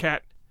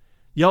hellcat!"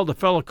 yelled a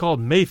fellow called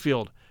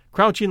Mayfield,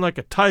 crouching like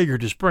a tiger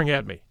to spring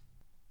at me.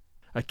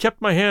 I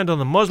kept my hand on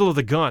the muzzle of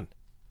the gun.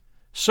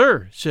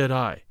 "Sir," said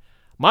I,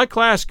 "my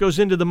class goes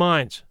into the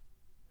mines.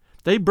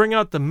 They bring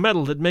out the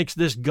metal that makes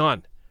this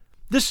gun.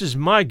 This is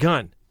my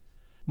gun.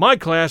 My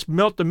class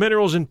melt the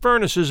minerals in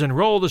furnaces and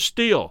roll the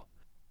steel.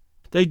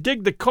 They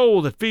dig the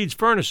coal that feeds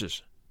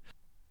furnaces.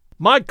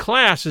 My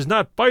class is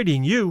not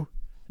fighting you,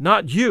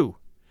 not you.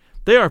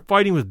 They are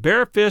fighting with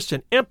bare fists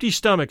and empty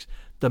stomachs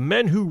the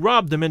men who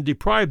robbed them and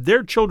deprived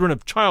their children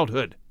of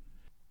childhood.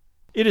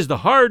 It is the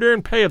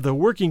hard-earned pay of the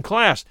working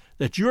class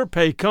that your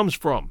pay comes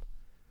from.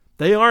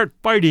 They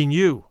aren't fighting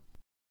you."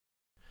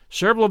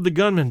 Several of the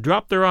gunmen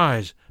dropped their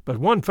eyes, but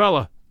one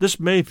fella, this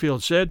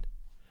Mayfield, said,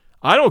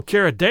 "I don't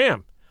care a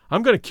damn.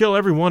 I'm going to kill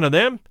every one of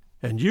them,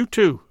 and you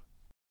too."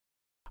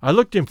 I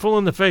looked him full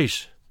in the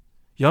face.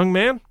 "Young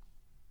man,"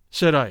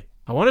 said I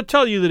want to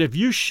tell you that if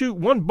you shoot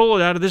one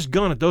bullet out of this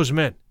gun at those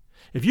men,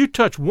 if you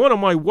touch one of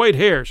my white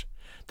hairs,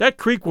 that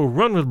creek will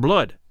run with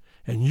blood,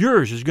 and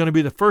yours is going to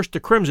be the first to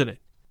crimson it.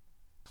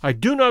 I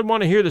do not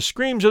want to hear the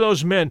screams of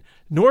those men,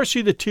 nor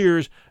see the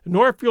tears,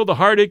 nor feel the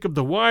heartache of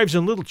the wives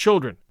and little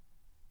children.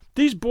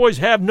 These boys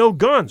have no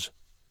guns.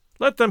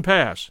 Let them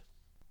pass."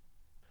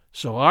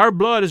 "So our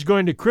blood is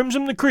going to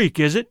crimson the creek,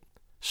 is it?"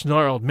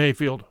 snarled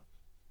Mayfield.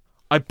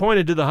 I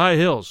pointed to the high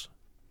hills.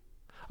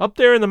 "Up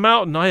there in the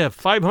mountain I have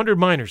 500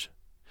 miners.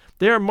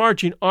 They are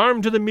marching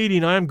armed to the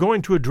meeting I am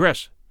going to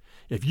address.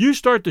 If you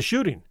start the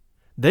shooting,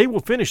 they will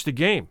finish the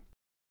game."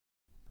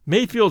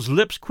 Mayfield's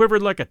lips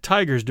quivered like a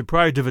tiger's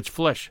deprived of its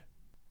flesh.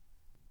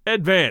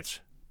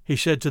 "Advance," he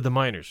said to the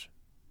miners.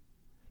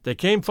 They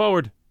came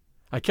forward.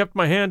 I kept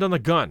my hand on the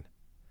gun.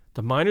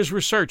 The miners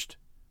were searched.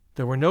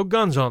 There were no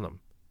guns on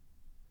them.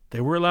 They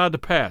were allowed to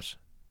pass.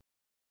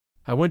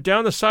 I went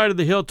down the side of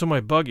the hill to my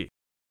buggy.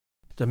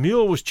 The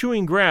mule was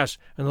chewing grass,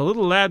 and the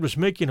little lad was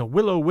making a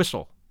willow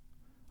whistle.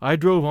 I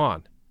drove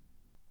on.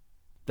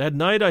 That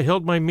night I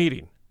held my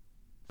meeting.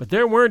 But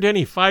there weren't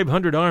any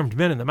 500 armed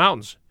men in the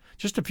mountains.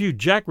 Just a few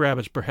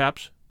jackrabbits,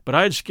 perhaps, but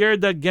I had scared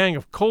that gang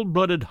of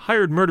cold-blooded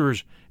hired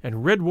murderers,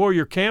 and Red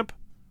Warrior Camp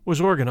was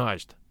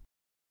organized.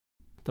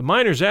 The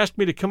miners asked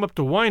me to come up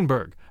to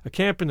Weinberg, a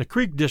camp in the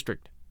Creek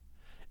District.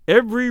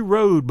 Every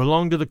road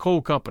belonged to the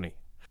coal company.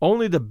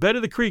 Only the bed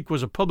of the creek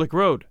was a public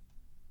road.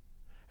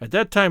 At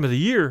that time of the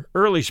year,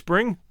 early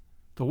spring,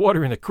 the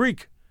water in the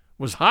creek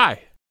was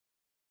high.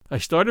 I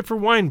started for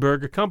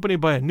Weinberg,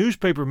 accompanied by a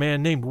newspaper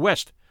man named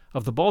West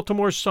of the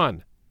Baltimore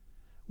Sun.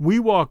 We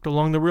walked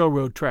along the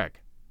railroad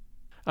track.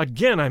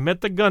 Again I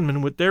met the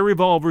gunmen with their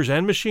revolvers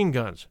and machine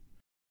guns.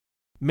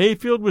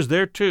 Mayfield was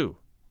there too.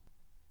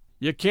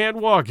 "You can't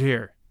walk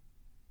here,"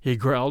 he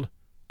growled.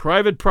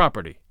 "Private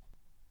property."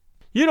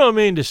 "You don't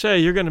mean to say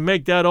you're going to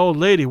make that old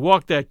lady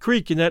walk that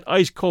creek in that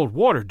ice-cold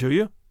water, do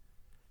you?"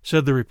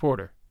 said the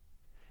reporter.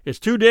 "It's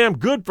too damn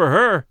good for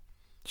her.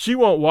 She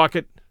won't walk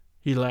it,"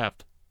 he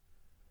laughed.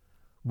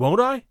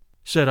 "Won't I?"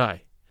 said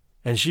I.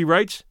 And she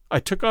writes, I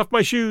took off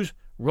my shoes,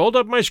 rolled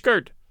up my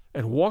skirt,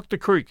 and walked the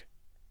creek.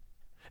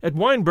 At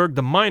Weinberg,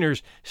 the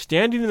miners,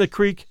 standing in the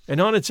creek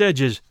and on its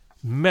edges,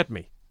 met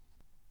me.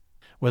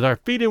 With our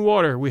feet in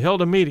water, we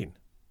held a meeting.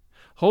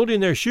 Holding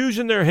their shoes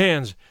in their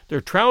hands,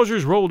 their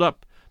trousers rolled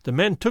up, the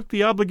men took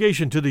the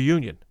obligation to the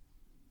Union.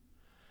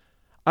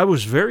 I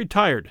was very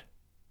tired.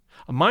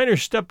 A miner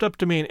stepped up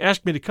to me and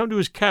asked me to come to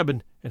his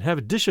cabin and have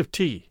a dish of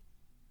tea.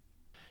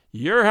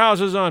 "Your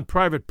house is on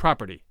private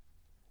property,"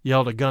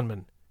 yelled a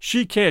gunman.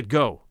 "She can't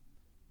go."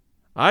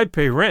 "I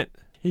pay rent,"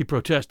 he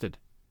protested.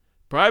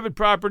 "Private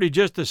property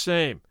just the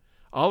same.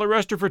 I'll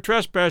arrest her for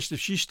trespass if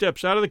she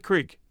steps out of the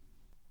creek."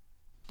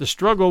 The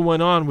struggle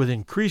went on with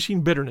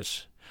increasing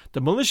bitterness.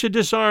 The militia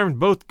disarmed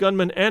both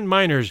gunmen and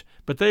miners,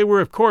 but they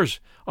were, of course,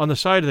 on the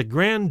side of the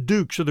Grand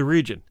Dukes of the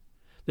region.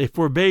 They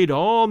forbade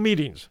all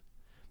meetings.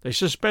 They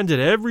suspended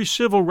every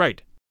civil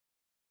right.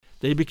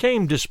 They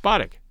became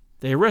despotic.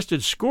 They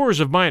arrested scores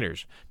of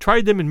miners,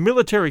 tried them in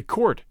military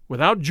court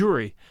without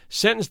jury,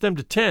 sentenced them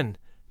to 10,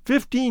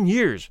 15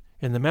 years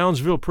in the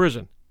Moundsville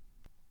prison.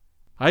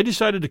 I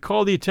decided to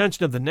call the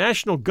attention of the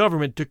national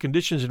government to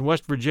conditions in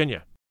West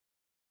Virginia.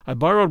 I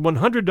borrowed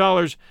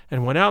 $100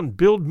 and went out and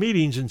billed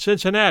meetings in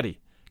Cincinnati,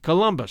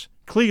 Columbus,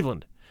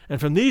 Cleveland, and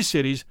from these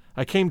cities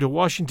I came to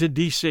Washington,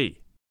 D.C.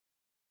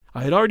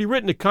 I had already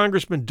written to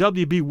Congressman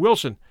W.B.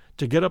 Wilson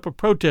to get up a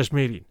protest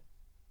meeting.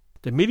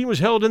 The meeting was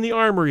held in the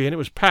Armory and it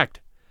was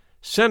packed.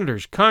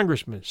 Senators,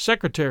 congressmen,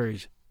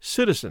 secretaries,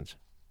 citizens.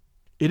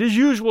 It is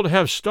usual to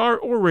have star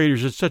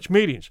orators at such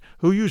meetings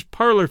who use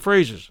parlor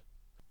phrases.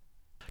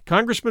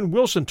 Congressman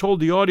Wilson told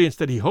the audience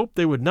that he hoped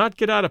they would not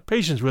get out of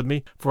patience with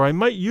me, for I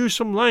might use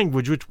some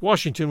language which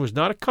Washington was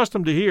not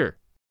accustomed to hear.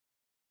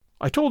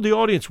 I told the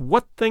audience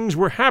what things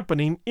were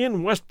happening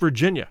in West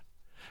Virginia,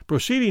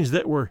 proceedings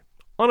that were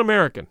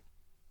un-American.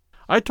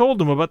 I told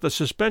them about the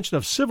suspension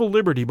of civil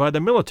liberty by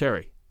the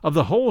military, of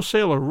the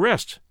wholesale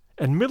arrests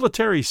and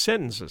military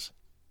sentences.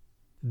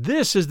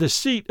 This is the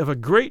seat of a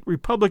great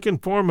Republican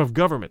form of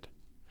government.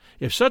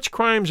 If such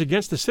crimes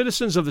against the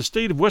citizens of the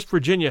state of West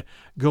Virginia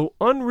go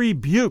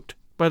unrebuked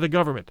by the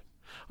government,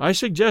 I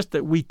suggest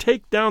that we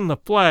take down the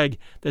flag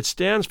that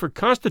stands for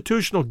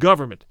constitutional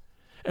government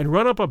and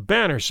run up a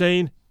banner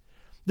saying,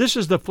 "This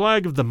is the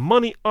flag of the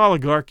money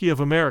oligarchy of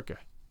America."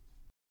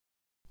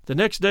 The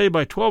next day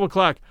by 12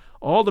 o'clock,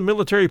 all the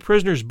military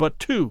prisoners but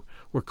 2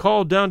 were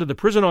called down to the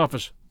prison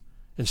office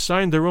and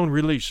signed their own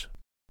release.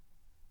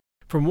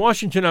 From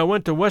Washington, I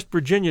went to West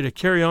Virginia to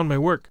carry on my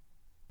work.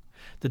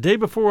 The day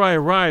before I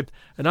arrived,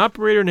 an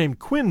operator named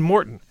Quinn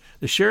Morton,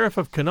 the sheriff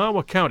of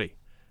Kanawha County,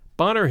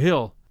 Bonner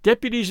Hill,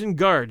 deputies and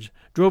guards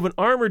drove an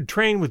armored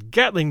train with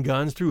Gatling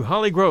guns through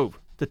Holly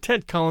Grove, the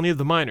tent colony of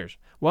the miners,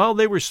 while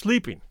they were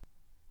sleeping.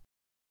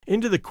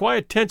 Into the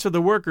quiet tents of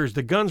the workers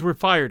the guns were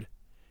fired,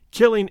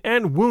 killing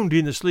and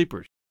wounding the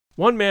sleepers.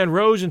 One man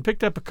rose and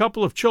picked up a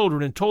couple of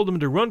children and told them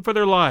to run for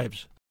their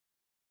lives.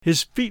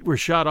 His feet were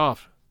shot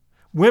off.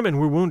 Women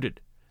were wounded.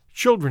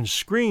 Children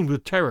screamed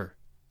with terror.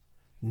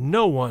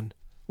 No one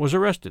was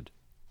arrested.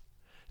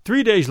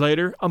 3 days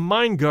later, a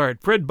mine guard,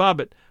 Fred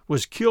Bobbitt,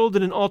 was killed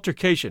in an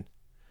altercation.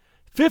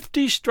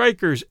 50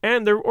 strikers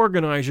and their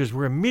organizers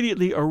were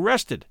immediately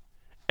arrested,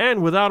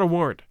 and without a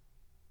warrant.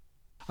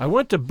 I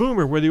went to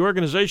Boomer, where the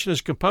organization is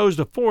composed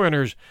of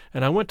foreigners,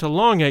 and I went to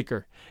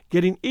Longacre,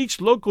 getting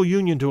each local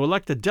union to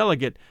elect a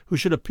delegate who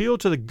should appeal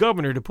to the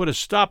governor to put a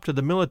stop to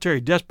the military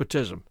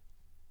despotism.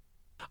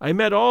 I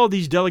met all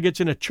these delegates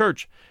in a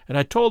church, and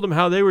I told them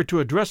how they were to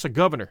address the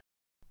governor.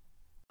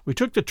 We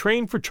took the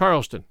train for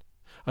Charleston.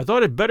 I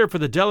thought it better for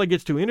the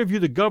delegates to interview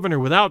the governor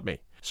without me,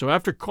 so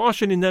after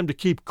cautioning them to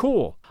keep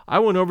cool, I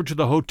went over to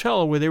the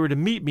hotel where they were to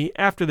meet me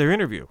after their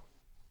interview.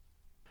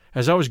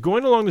 As I was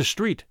going along the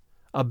street,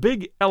 a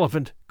big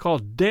elephant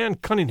called Dan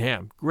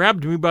Cunningham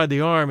grabbed me by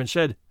the arm and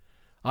said,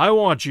 "I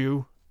want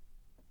you."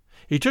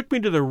 He took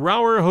me to the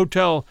Rower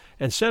Hotel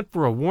and sent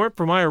for a warrant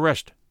for my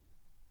arrest.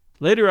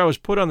 Later I was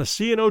put on the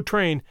C&O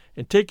train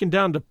and taken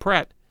down to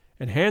Pratt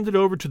and handed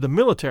over to the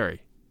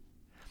military.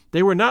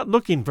 They were not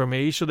looking for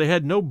me, so they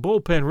had no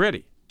bullpen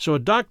ready. So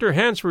Dr.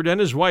 Hansford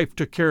and his wife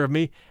took care of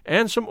me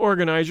and some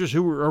organizers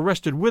who were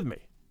arrested with me.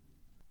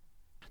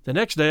 The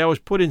next day I was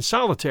put in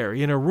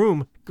solitary in a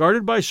room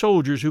guarded by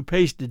soldiers who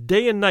paced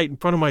day and night in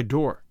front of my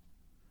door.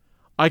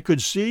 I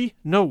could see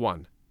no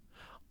one.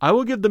 I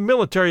will give the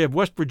military of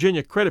West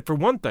Virginia credit for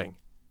one thing.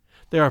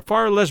 They are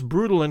far less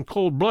brutal and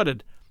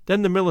cold-blooded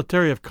than the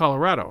military of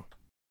Colorado.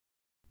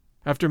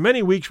 After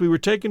many weeks we were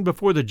taken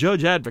before the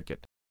judge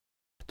advocate.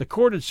 The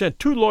court had sent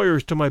 2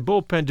 lawyers to my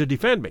bullpen to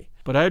defend me,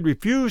 but I had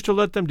refused to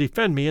let them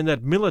defend me in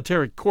that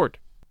military court.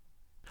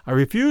 I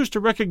refused to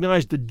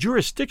recognize the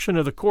jurisdiction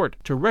of the court,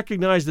 to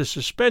recognize the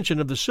suspension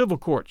of the civil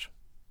courts.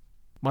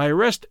 My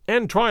arrest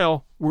and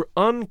trial were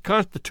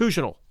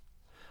unconstitutional.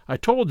 I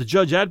told the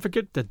judge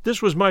advocate that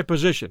this was my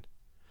position.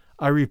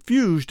 I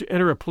refused to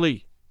enter a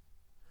plea.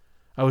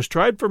 I was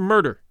tried for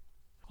murder.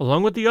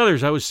 Along with the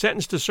others, I was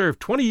sentenced to serve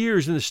 20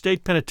 years in the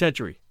state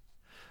penitentiary.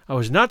 I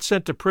was not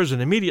sent to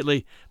prison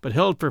immediately, but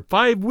held for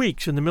 5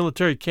 weeks in the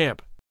military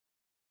camp.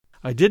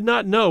 I did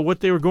not know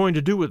what they were going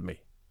to do with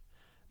me.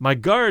 My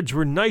guards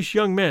were nice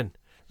young men,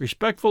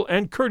 respectful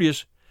and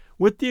courteous,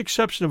 with the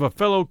exception of a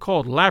fellow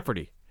called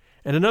Lafferty,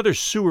 and another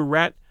sewer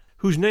rat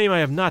whose name I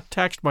have not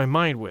taxed my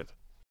mind with.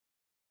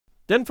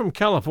 Then from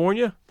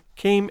California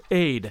came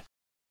Abe,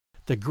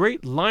 the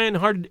great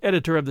lion-hearted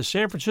editor of the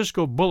San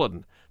Francisco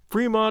Bulletin.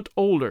 Fremont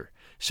Older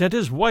sent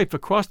his wife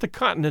across the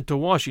continent to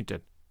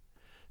Washington.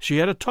 She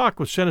had a talk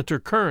with Senator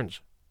Kearns.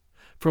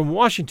 From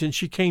Washington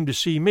she came to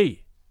see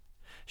me.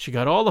 She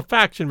got all the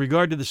facts in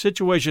regard to the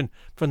situation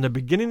from the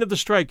beginning of the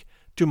strike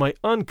to my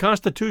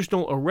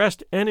unconstitutional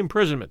arrest and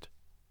imprisonment.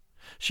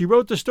 She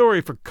wrote the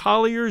story for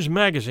Collier's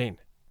magazine.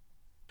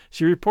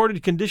 She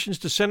reported conditions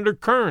to Senator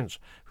Kearns,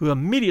 who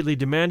immediately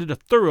demanded a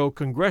thorough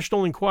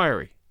congressional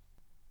inquiry.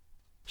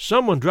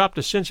 Someone dropped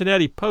a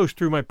Cincinnati Post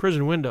through my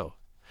prison window.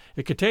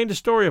 It contained a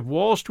story of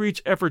Wall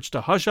Street's efforts to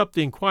hush up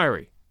the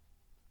inquiry.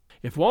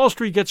 If Wall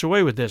Street gets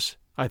away with this,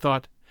 I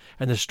thought,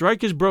 and the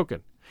strike is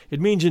broken, it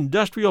means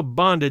industrial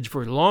bondage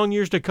for long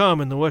years to come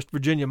in the West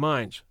Virginia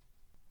mines.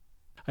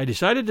 I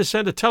decided to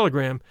send a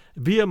telegram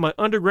via my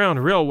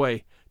underground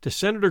railway to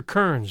Senator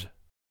Kearns.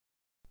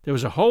 There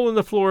was a hole in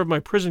the floor of my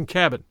prison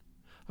cabin.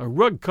 A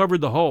rug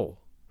covered the hole.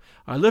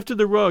 I lifted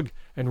the rug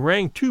and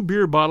rang 2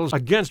 beer bottles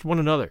against one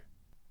another.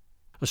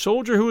 A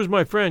soldier who was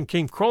my friend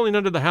came crawling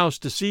under the house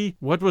to see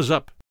what was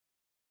up.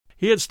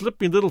 He had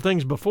slipped me little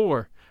things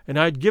before, and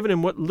I had given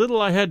him what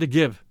little I had to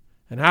give,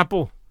 an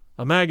apple,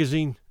 a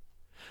magazine.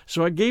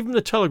 So I gave him the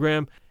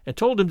telegram and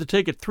told him to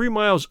take it 3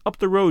 miles up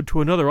the road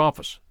to another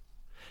office.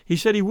 He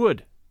said he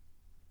would.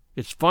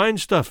 "It's fine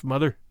stuff,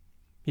 Mother,"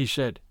 he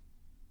said.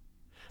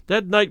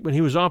 That night when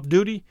he was off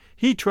duty,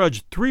 he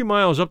trudged 3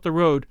 miles up the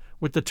road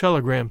with the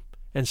telegram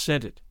and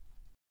sent it.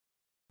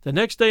 The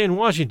next day in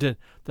Washington,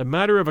 the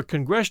matter of a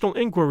congressional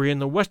inquiry in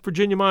the West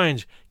Virginia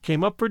mines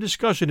came up for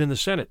discussion in the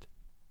Senate.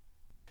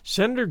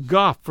 Senator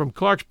Goff from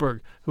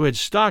Clarksburg, who had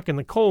stock in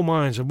the coal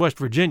mines of West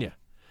Virginia,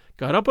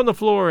 got up on the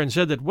floor and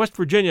said that West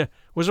Virginia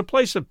was a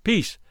place of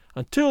peace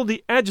until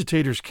the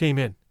agitators came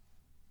in.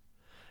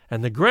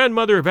 "And the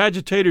grandmother of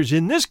agitators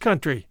in this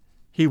country,"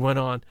 he went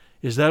on,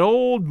 "is that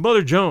old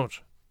Mother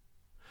Jones.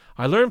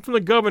 I learned from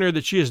the governor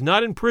that she is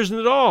not in prison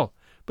at all,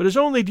 but is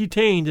only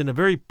detained in a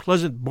very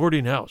pleasant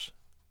boarding house."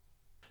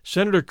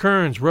 Senator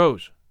Kearns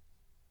rose.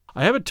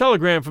 "I have a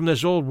telegram from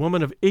this old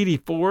woman of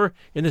 84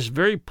 in this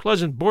very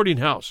pleasant boarding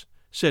house,"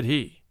 said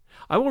he.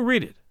 "I will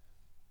read it."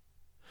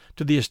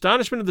 To the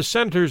astonishment of the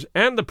senators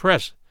and the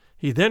press,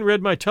 He then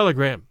read my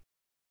telegram.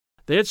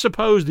 They had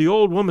supposed the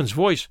old woman's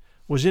voice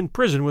was in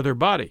prison with her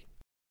body.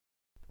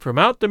 From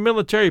out the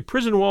military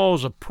prison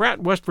walls of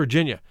Pratt, West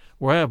Virginia,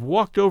 where I have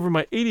walked over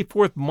my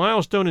 84th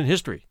milestone in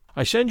history,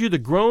 I send you the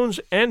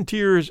groans and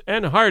tears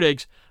and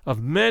heartaches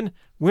of men,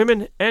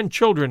 women, and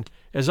children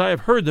as I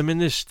have heard them in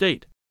this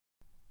state.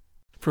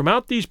 From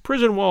out these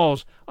prison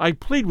walls, I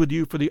plead with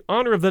you for the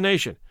honor of the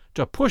nation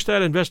to push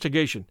that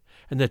investigation,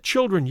 and the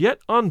children yet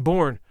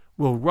unborn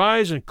will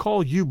rise and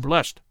call you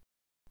blessed.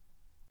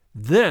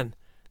 Then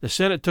the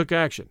Senate took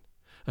action.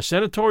 A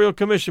senatorial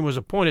commission was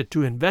appointed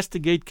to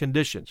investigate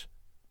conditions.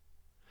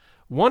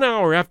 1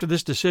 hour after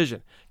this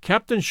decision,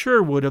 Captain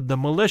Sherwood of the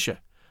militia,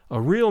 a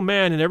real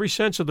man in every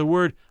sense of the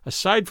word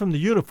aside from the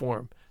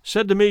uniform,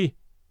 said to me,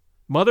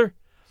 "Mother,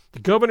 the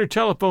governor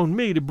telephoned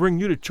me to bring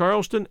you to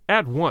Charleston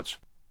at once.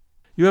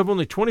 You have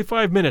only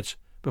 25 minutes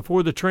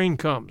before the train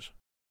comes."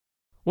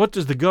 "What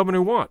does the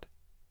governor want?"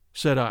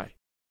 said I.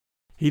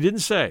 He didn't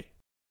say.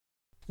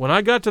 When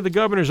I got to the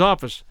governor's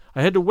office,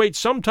 I had to wait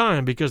some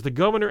time because the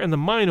governor and the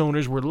mine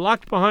owners were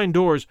locked behind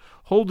doors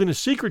holding a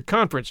secret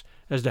conference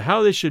as to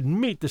how they should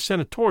meet the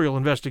senatorial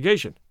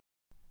investigation.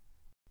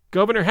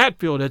 Governor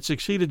Hatfield had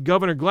succeeded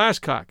Governor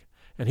Glasscock,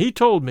 and he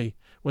told me,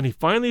 when he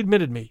finally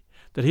admitted me,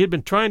 that he had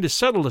been trying to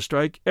settle the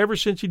strike ever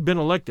since he'd been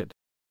elected.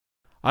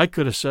 "I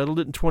could have settled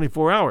it in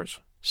 24 hours,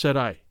 said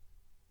I.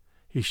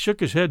 He shook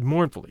his head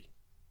mournfully.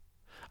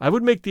 I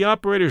would make the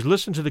operators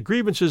listen to the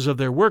grievances of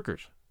their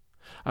workers.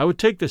 I would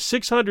take the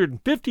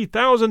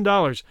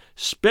 $650,000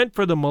 spent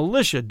for the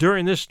militia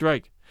during this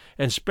strike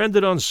and spend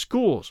it on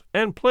schools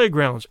and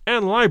playgrounds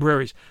and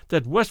libraries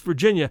that West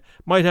Virginia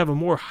might have a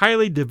more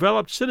highly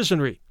developed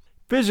citizenry,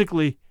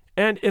 physically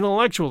and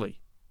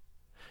intellectually.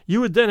 You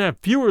would then have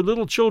fewer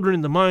little children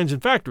in the mines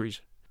and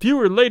factories,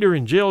 fewer later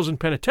in jails and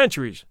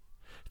penitentiaries,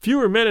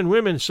 fewer men and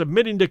women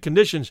submitting to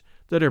conditions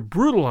that are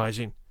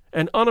brutalizing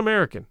and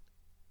un-American."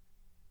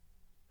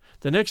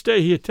 The next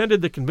day he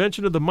attended the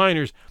convention of the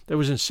miners that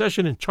was in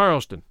session in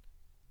Charleston.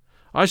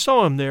 I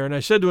saw him there, and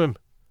I said to him,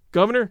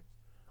 "Governor,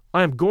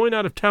 I am going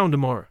out of town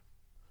tomorrow."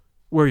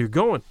 "Where are you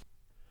going?"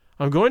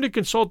 "I'm going to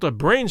consult a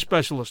brain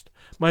specialist.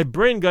 My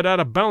brain got out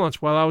of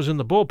balance while I was in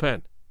the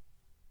bullpen."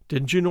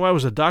 "Didn't you know I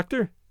was a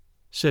doctor?"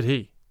 said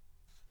he.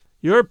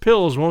 "Your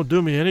pills won't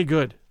do me any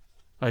good,"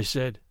 I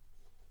said.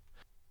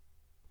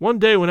 One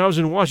day when I was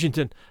in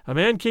Washington, a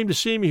man came to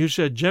see me who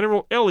said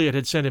General Elliott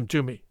had sent him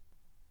to me.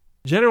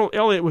 General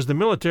Elliott was the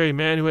military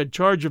man who had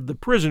charge of the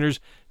prisoners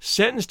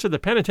sentenced to the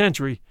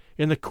penitentiary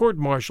in the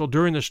court-martial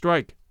during the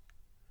strike.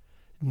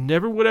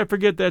 Never would I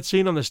forget that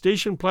scene on the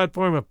station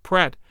platform of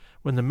Pratt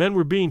when the men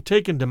were being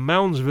taken to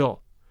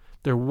Moundsville,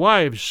 their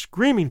wives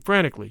screaming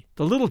frantically,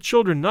 the little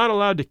children not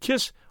allowed to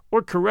kiss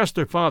or caress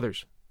their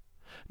fathers.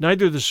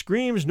 Neither the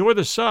screams nor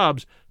the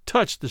sobs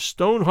touched the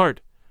stone heart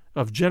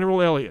of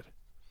General Elliott.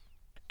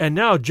 And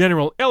now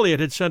General Elliott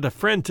had sent a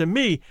friend to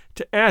me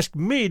to ask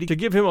me to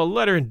give him a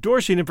letter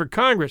endorsing him for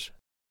Congress.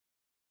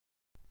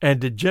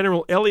 "And did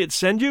General Elliott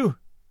send you?"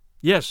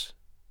 "Yes."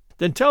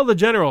 "Then tell the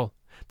General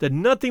that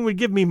nothing would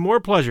give me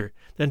more pleasure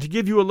than to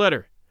give you a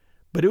letter,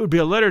 but it would be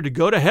a letter to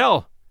go to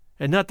hell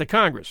and not to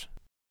Congress."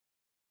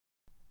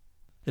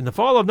 In the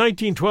fall of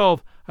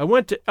 1912, I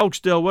went to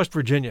Elksdale, West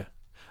Virginia.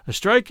 A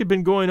strike had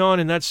been going on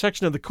in that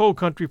section of the coal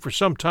country for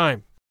some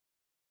time.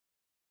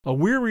 A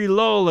weary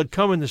lull had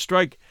come in the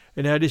strike,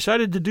 and I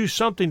decided to do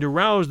something to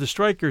rouse the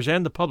strikers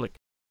and the public.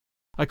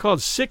 I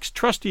called 6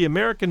 trusty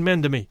American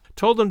men to me,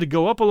 told them to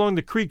go up along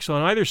the creeks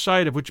on either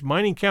side of which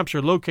mining camps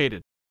are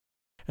located,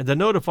 and to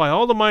notify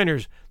all the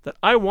miners that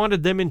I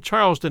wanted them in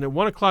Charleston at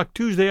 1 o'clock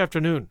Tuesday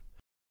afternoon.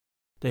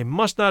 They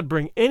must not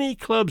bring any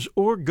clubs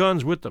or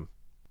guns with them.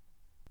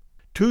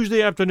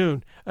 Tuesday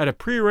afternoon, at a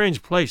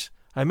prearranged place,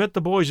 I met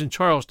the boys in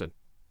Charleston.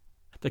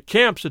 The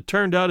camps had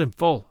turned out in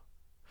full.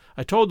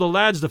 I told the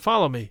lads to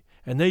follow me,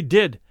 and they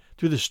did,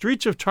 through the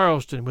streets of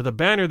Charleston with a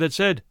banner that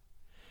said,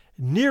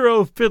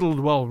 "Nero fiddled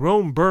while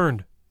Rome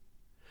burned."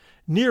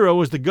 Nero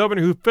was the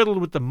governor who fiddled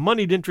with the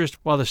moneyed interest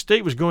while the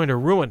state was going to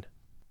ruin.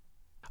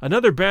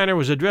 Another banner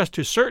was addressed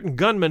to certain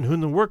gunmen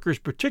whom the workers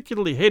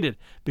particularly hated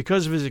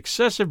because of his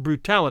excessive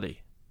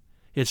brutality.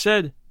 It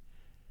said,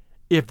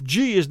 "If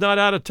G is not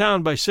out of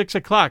town by 6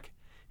 o'clock,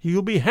 he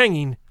will be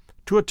hanging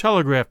to a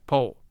telegraph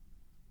pole."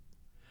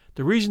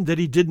 The reason that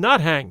he did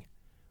not hang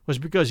was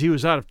because he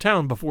was out of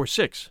town before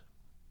 6.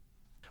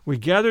 We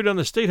gathered on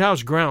the State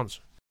House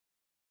grounds.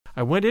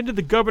 I went into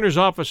the governor's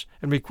office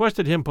and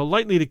requested him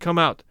politely to come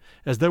out,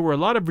 as there were a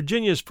lot of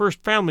Virginia's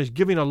first families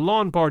giving a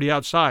lawn party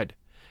outside,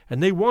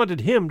 and they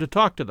wanted him to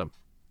talk to them.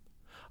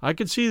 I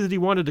could see that he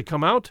wanted to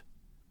come out,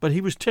 but he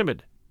was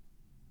timid.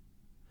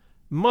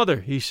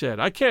 "Mother," he said,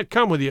 "I can't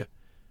come with you,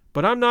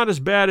 but I'm not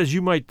as bad as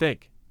you might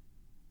think."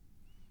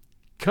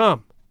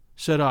 "Come,"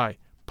 said I,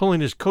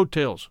 pulling his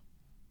coattails.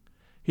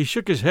 He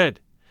shook his head.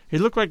 He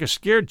looked like a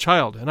scared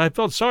child, and I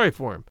felt sorry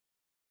for him.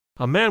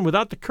 A man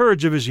without the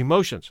courage of his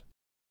emotions.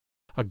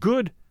 A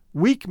good,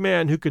 weak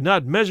man who could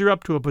not measure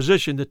up to a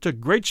position that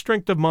took great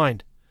strength of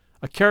mind,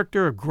 a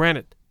character of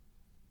granite.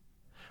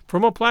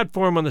 From a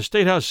platform on the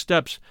State House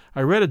steps, I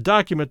read a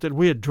document that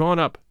we had drawn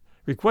up,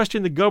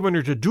 requesting the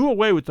governor to do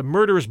away with the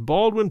murderous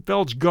Baldwin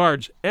Felts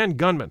guards and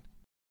gunmen.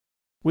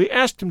 We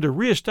asked him to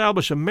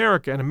reestablish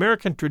America and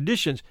American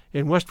traditions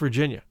in West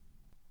Virginia.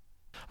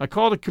 I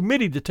called a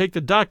committee to take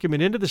the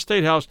document into the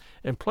State House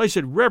and place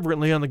it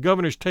reverently on the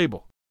governor's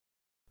table.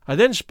 I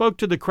then spoke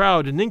to the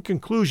crowd and in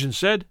conclusion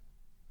said,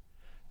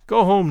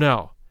 "Go home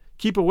now.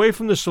 Keep away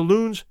from the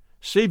saloons.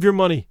 Save your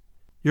money.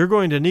 You're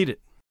going to need it."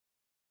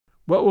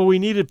 "What will we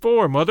need it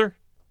for, Mother?"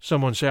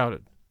 someone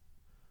shouted.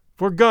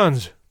 "For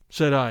guns,"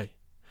 said I.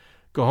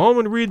 "Go home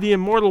and read the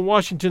immortal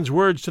Washington's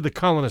words to the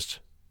colonists.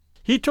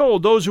 He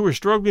told those who were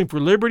struggling for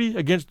liberty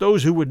against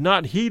those who would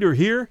not heed or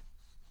hear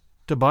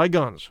to buy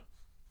guns."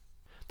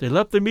 They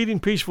left the meeting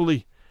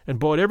peacefully and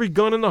bought every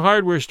gun in the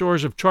hardware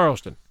stores of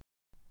Charleston.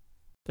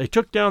 They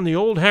took down the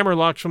old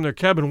hammerlocks from their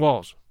cabin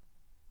walls.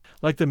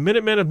 Like the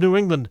Minutemen of New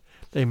England,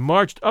 they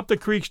marched up the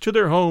creeks to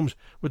their homes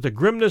with the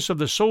grimness of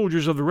the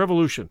soldiers of the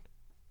Revolution.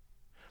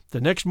 The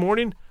next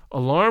morning,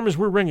 alarms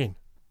were ringing.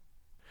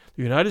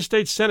 The United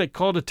States Senate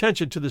called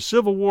attention to the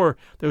Civil War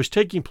that was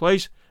taking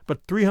place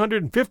but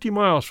 350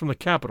 miles from the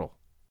capital.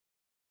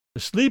 The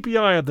sleepy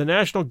eye of the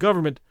national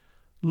government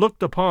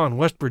looked upon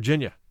West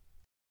Virginia.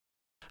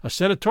 A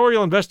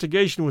senatorial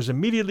investigation was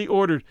immediately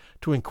ordered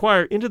to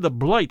inquire into the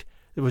blight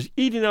that was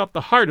eating out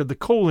the heart of the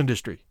coal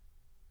industry.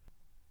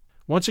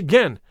 Once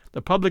again,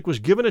 the public was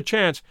given a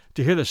chance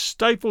to hear the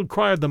stifled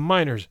cry of the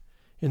miners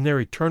in their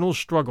eternal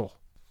struggle.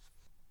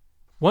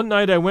 One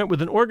night I went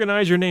with an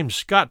organizer named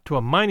Scott to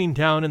a mining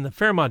town in the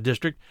Fairmont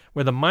district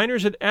where the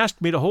miners had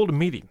asked me to hold a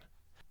meeting.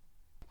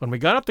 When we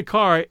got out the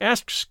car, I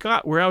asked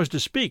Scott where I was to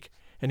speak,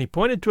 and he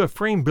pointed to a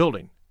frame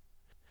building.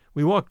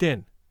 We walked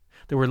in.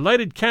 There were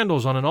lighted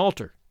candles on an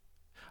altar.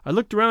 I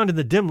looked around in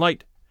the dim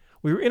light.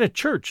 We were in a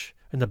church,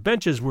 and the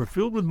benches were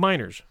filled with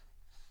miners.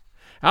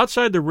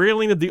 Outside the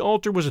railing of the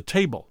altar was a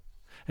table.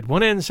 At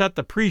one end sat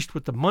the priest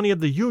with the money of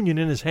the union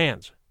in his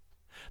hands.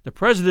 The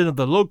president of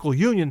the local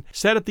union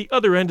sat at the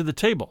other end of the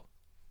table.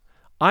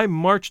 I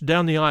marched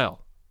down the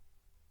aisle.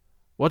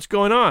 "What's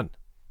going on?"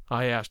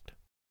 I asked.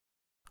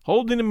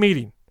 "Holding a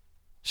meeting,"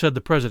 said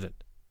the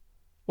president.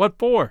 "What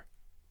for?"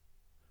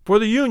 "For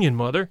the union,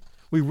 Mother.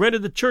 We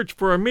rented the church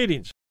for our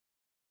meetings."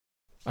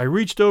 I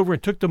reached over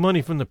and took the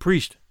money from the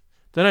priest.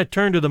 Then I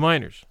turned to the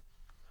miners.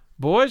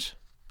 "Boys,"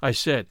 I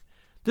said,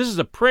 "this is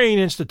a praying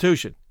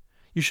institution.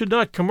 You should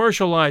not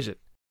commercialize it.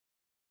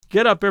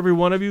 Get up, every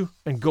one of you,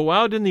 and go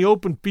out in the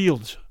open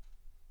fields."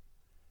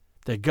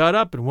 They got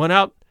up and went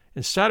out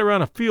and sat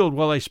around a field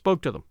while I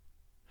spoke to them.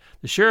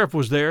 The sheriff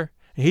was there,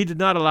 and he did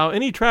not allow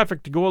any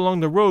traffic to go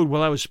along the road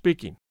while I was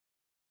speaking.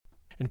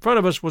 In front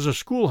of us was a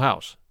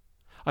schoolhouse.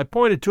 I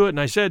pointed to it and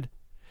I said,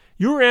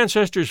 "Your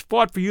ancestors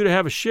fought for you to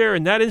have a share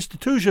in that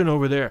institution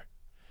over there.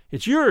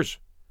 It's yours.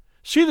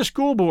 See the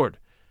school board,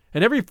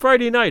 and every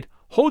Friday night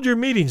hold your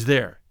meetings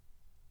there.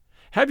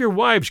 Have your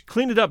wives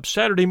clean it up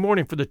Saturday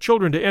morning for the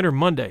children to enter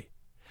Monday.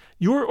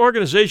 Your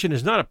organization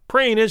is not a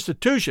praying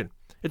institution.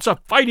 It's a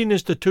fighting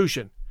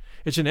institution.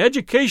 It's an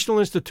educational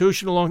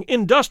institution along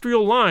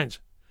industrial lines.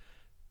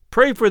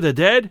 Pray for the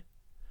dead,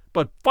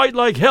 but fight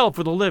like hell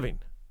for the living."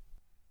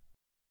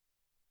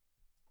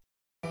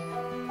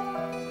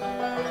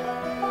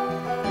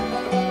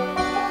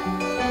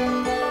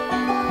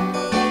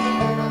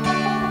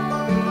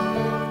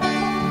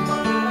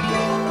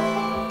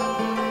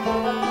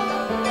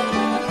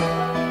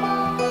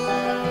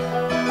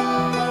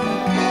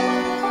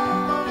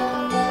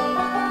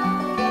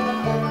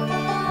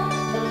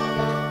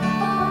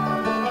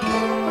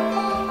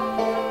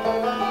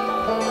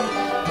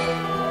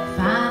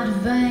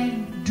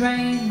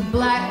 Drain the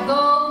black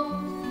gold.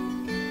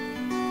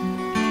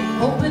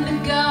 Hoping to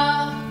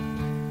God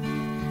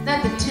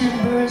that the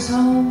timbers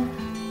hold.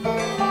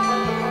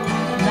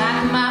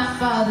 Like my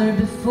father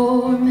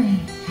before me,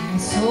 and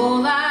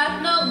so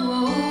I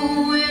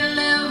know we'll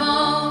live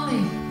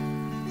only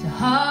to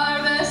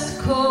harvest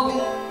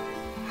coal,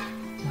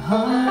 to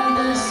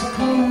harvest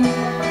coal.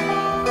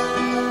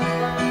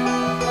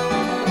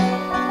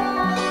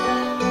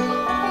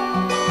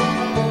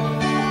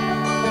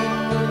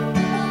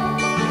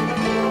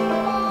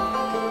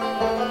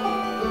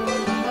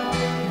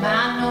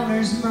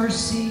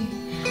 Mercy,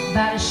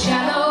 about as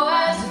shallow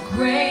as a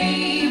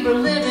grave. We're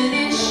living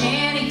in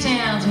shanty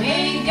towns, we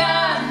ain't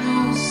got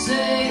no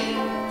say.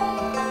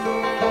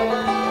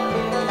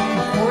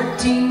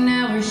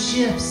 14-hour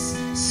shifts,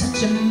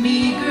 such a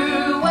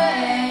meager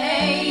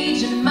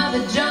wage, and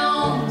Mother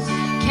Jones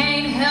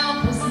can't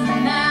help us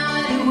now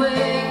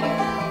anyway.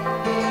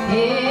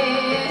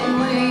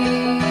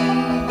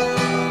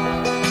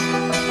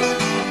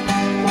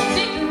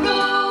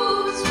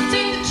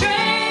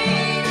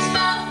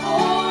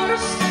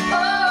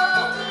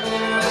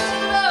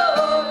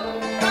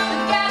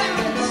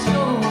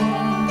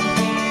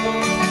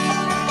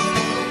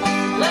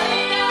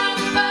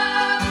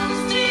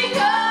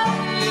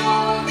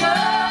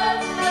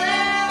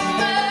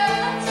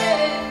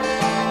 Take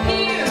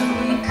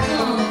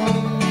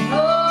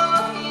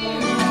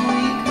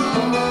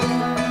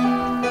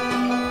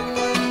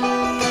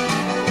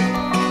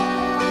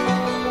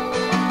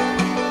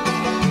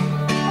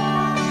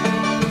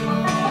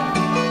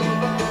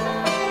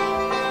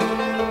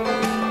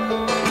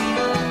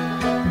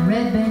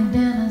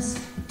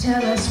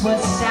That's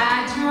what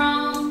sides you're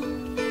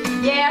on.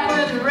 Yeah,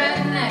 we're the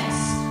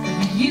rednecks of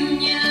the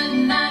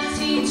Union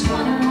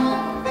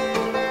 1921.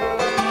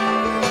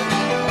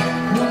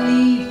 We'll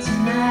leave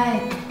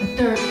tonight with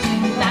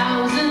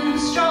 13,000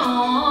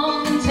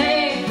 strong and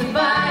take the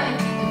bite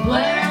to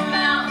Blair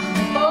Mountain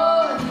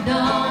before the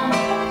dawn.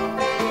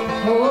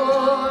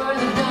 Before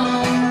the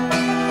dawn.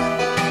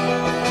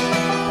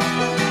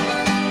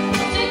 We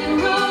take the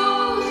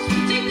roads, we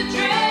take the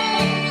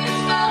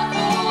trains, by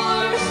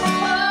force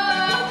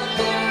of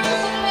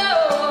the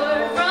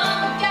Lord from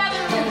the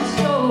gathering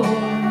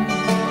storms.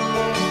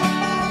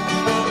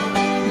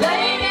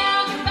 Lay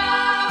down your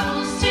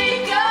Bibles,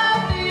 take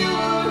up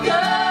your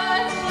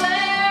guns,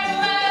 Blair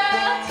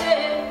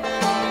Mountain.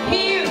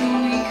 Here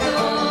we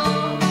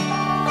come,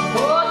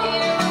 oh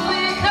here we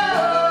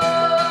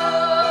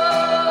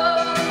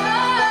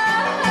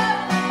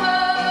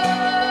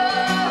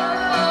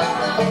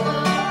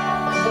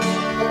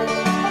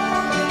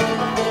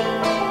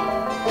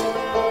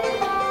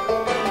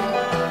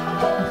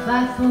I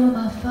fight for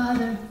my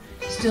father,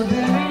 still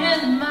buried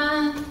in the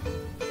mine.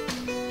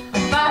 I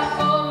fight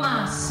for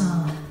my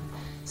son,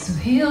 so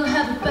he'll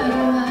have a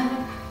better life.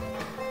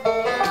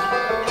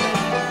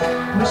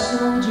 We're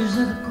soldiers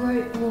of a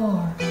great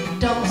war. It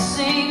don't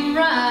seem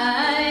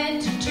right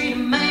to treat a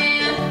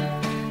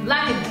man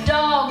like a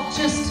dog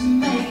just to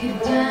make a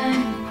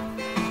dime,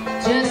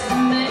 just to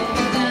make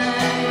a dime.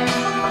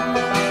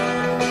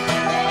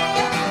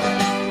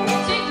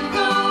 Take the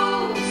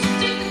roads,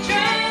 take the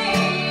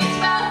trains,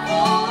 by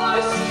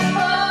force of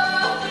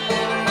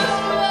the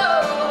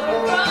Lord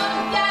from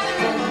the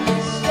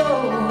gathering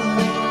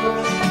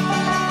storms.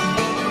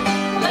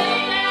 Lay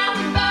down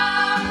your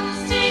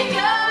Bibles, take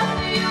up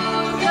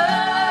your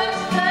guns,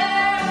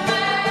 Blair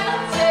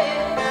Mountain.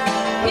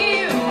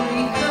 Here we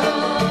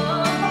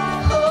come,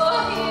 oh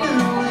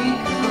here we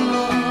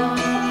come.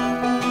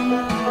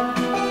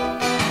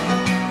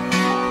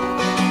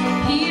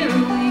 Here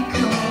we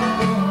come.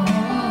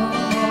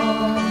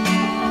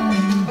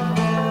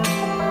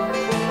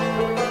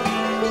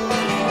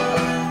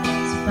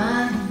 To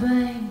find a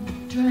vein,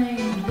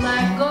 drain the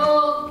black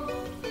gold.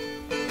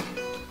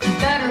 You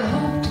better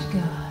hope to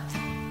God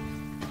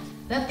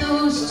that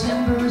those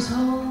timbers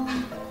hold.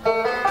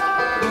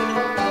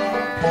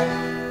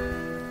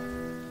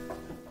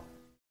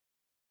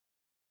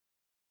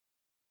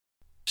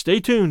 Stay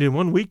tuned in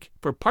 1 week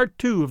for part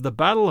 2 of the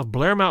Battle of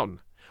Blair Mountain,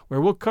 where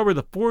we'll cover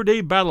the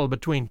 4-day battle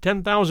between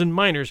 10,000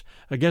 miners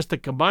against the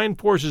combined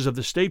forces of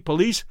the state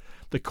police,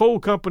 the coal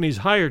company's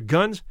hired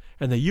guns,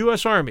 and the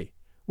U.S. Army,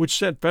 which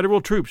sent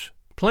federal troops,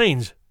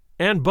 planes,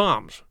 and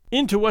bombs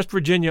into West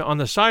Virginia on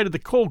the side of the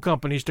coal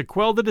companies to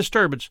quell the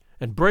disturbance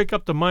and break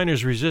up the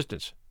miners'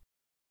 resistance.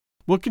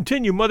 We'll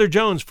continue Mother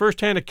Jones'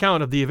 first-hand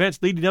account of the events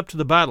leading up to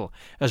the battle,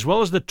 as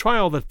well as the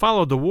trial that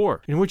followed the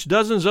war, in which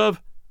dozens of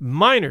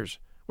miners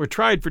were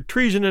tried for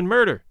treason and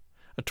murder,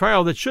 a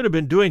trial that should have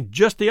been doing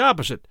just the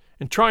opposite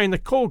and trying the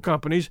coal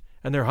companies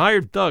and their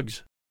hired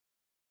thugs.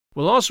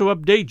 We'll also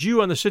update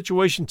you on the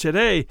situation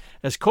today,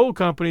 as coal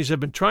companies have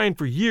been trying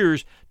for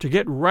years to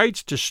get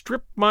rights to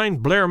strip mine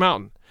Blair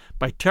Mountain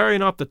by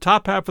tearing off the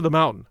top half of the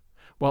mountain,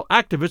 while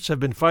activists have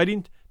been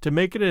fighting to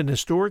make it an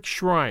historic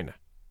shrine.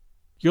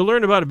 You'll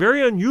learn about a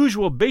very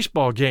unusual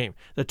baseball game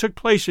that took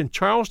place in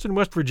Charleston,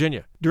 West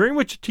Virginia, during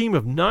which a team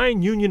of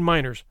 9 Union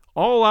miners,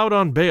 all out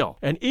on bail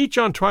and each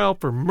on trial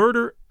for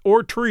murder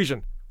or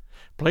treason,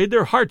 played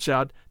their hearts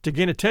out to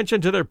gain attention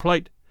to their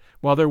plight,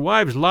 while their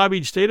wives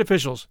lobbied state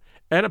officials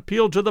and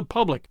appealed to the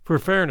public for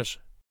fairness.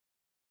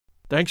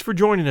 Thanks for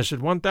joining us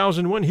at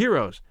 1001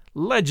 Heroes,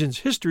 Legends,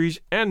 Histories,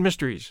 and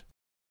Mysteries.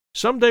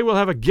 Someday we'll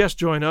have a guest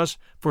join us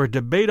for a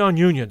debate on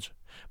unions,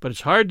 but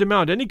it's hard to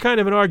mount any kind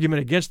of an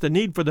argument against the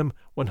need for them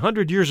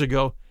 100 years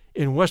ago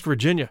in West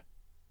Virginia.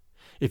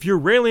 If you're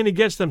railing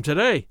against them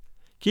today,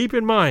 keep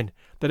in mind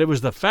that it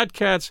was the fat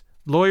cats,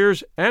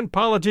 lawyers, and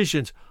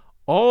politicians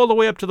all the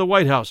way up to the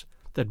White House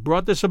that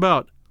brought this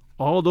about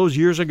all those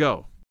years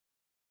ago.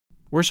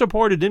 We're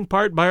supported in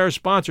part by our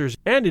sponsors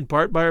and in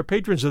part by our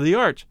patrons of the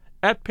arts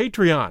at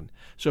Patreon,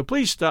 so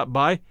please stop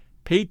by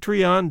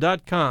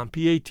patreon.com,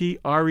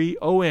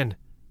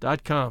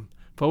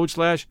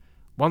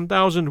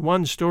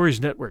 patreon.com/1001 Stories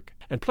Network,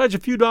 and pledge a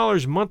few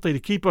dollars monthly to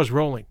keep us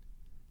rolling.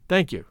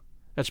 Thank you.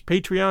 That's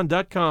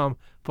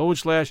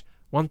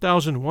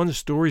patreon.com/1001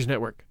 Stories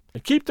Network.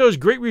 And keep those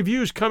great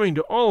reviews coming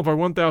to all of our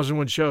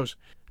 1001 shows.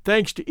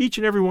 Thanks to each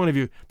and every one of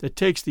you that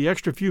takes the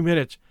extra few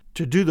minutes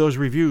to do those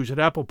reviews at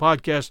Apple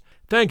Podcasts.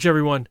 Thanks,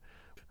 everyone.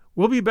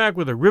 We'll be back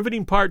with a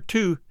riveting part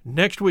 2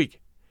 next week.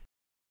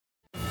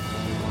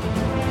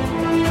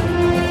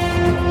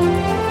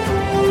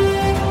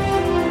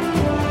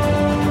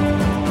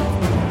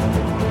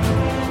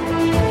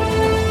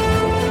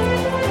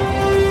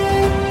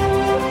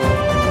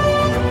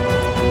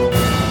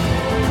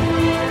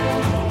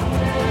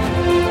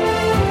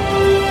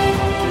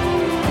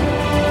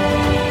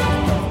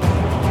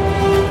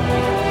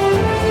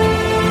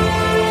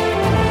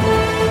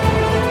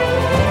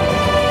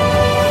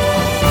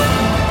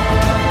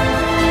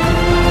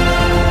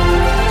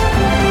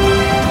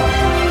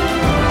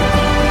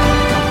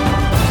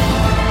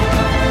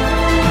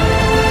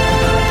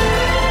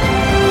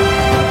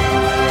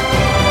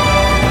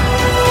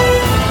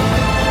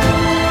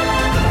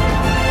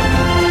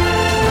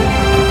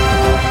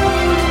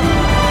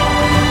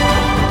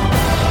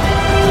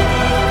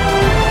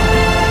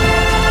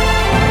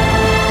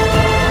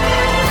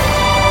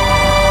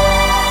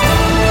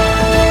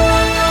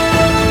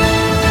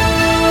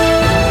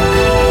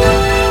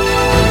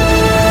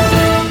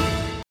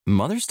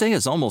 Mother's Day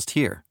is almost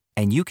here,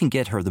 and you can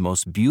get her the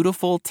most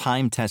beautiful,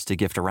 time-tested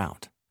gift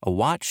around. A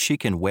watch she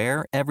can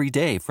wear every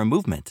day from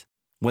Movement.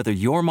 Whether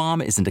your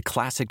mom is into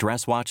classic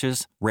dress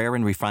watches, rare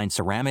and refined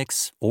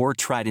ceramics, or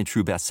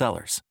tried-and-true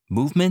bestsellers,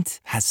 Movement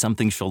has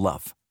something she'll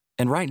love.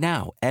 And right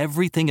now,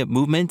 everything at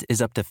Movement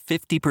is up to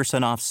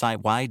 50% off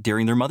site-wide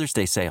during their Mother's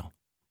Day sale.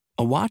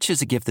 A watch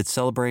is a gift that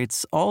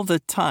celebrates all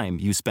the time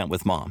you spent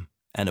with Mom.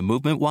 And a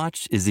Movement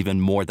watch is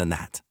even more than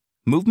that.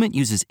 Movement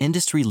uses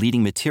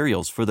industry-leading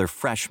materials for their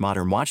fresh,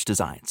 modern watch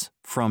designs,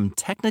 from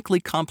technically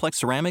complex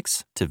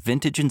ceramics to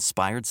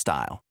vintage-inspired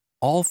style,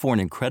 all for an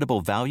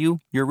incredible value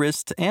your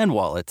wrist and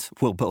wallet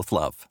will both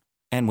love.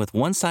 And with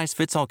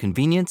one-size-fits-all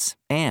convenience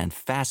and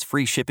fast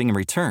free shipping and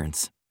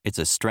returns, it's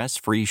a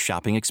stress-free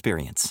shopping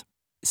experience.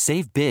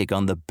 Save big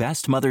on the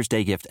best Mother's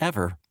Day gift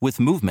ever with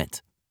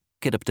Movement.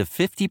 Get up to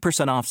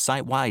 50% off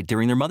site-wide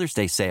during their Mother's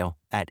Day sale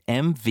at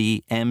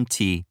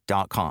mvmt.com.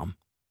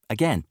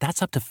 Again,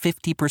 that's up to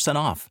 50%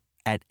 off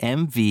at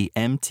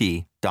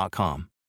mvmt.com.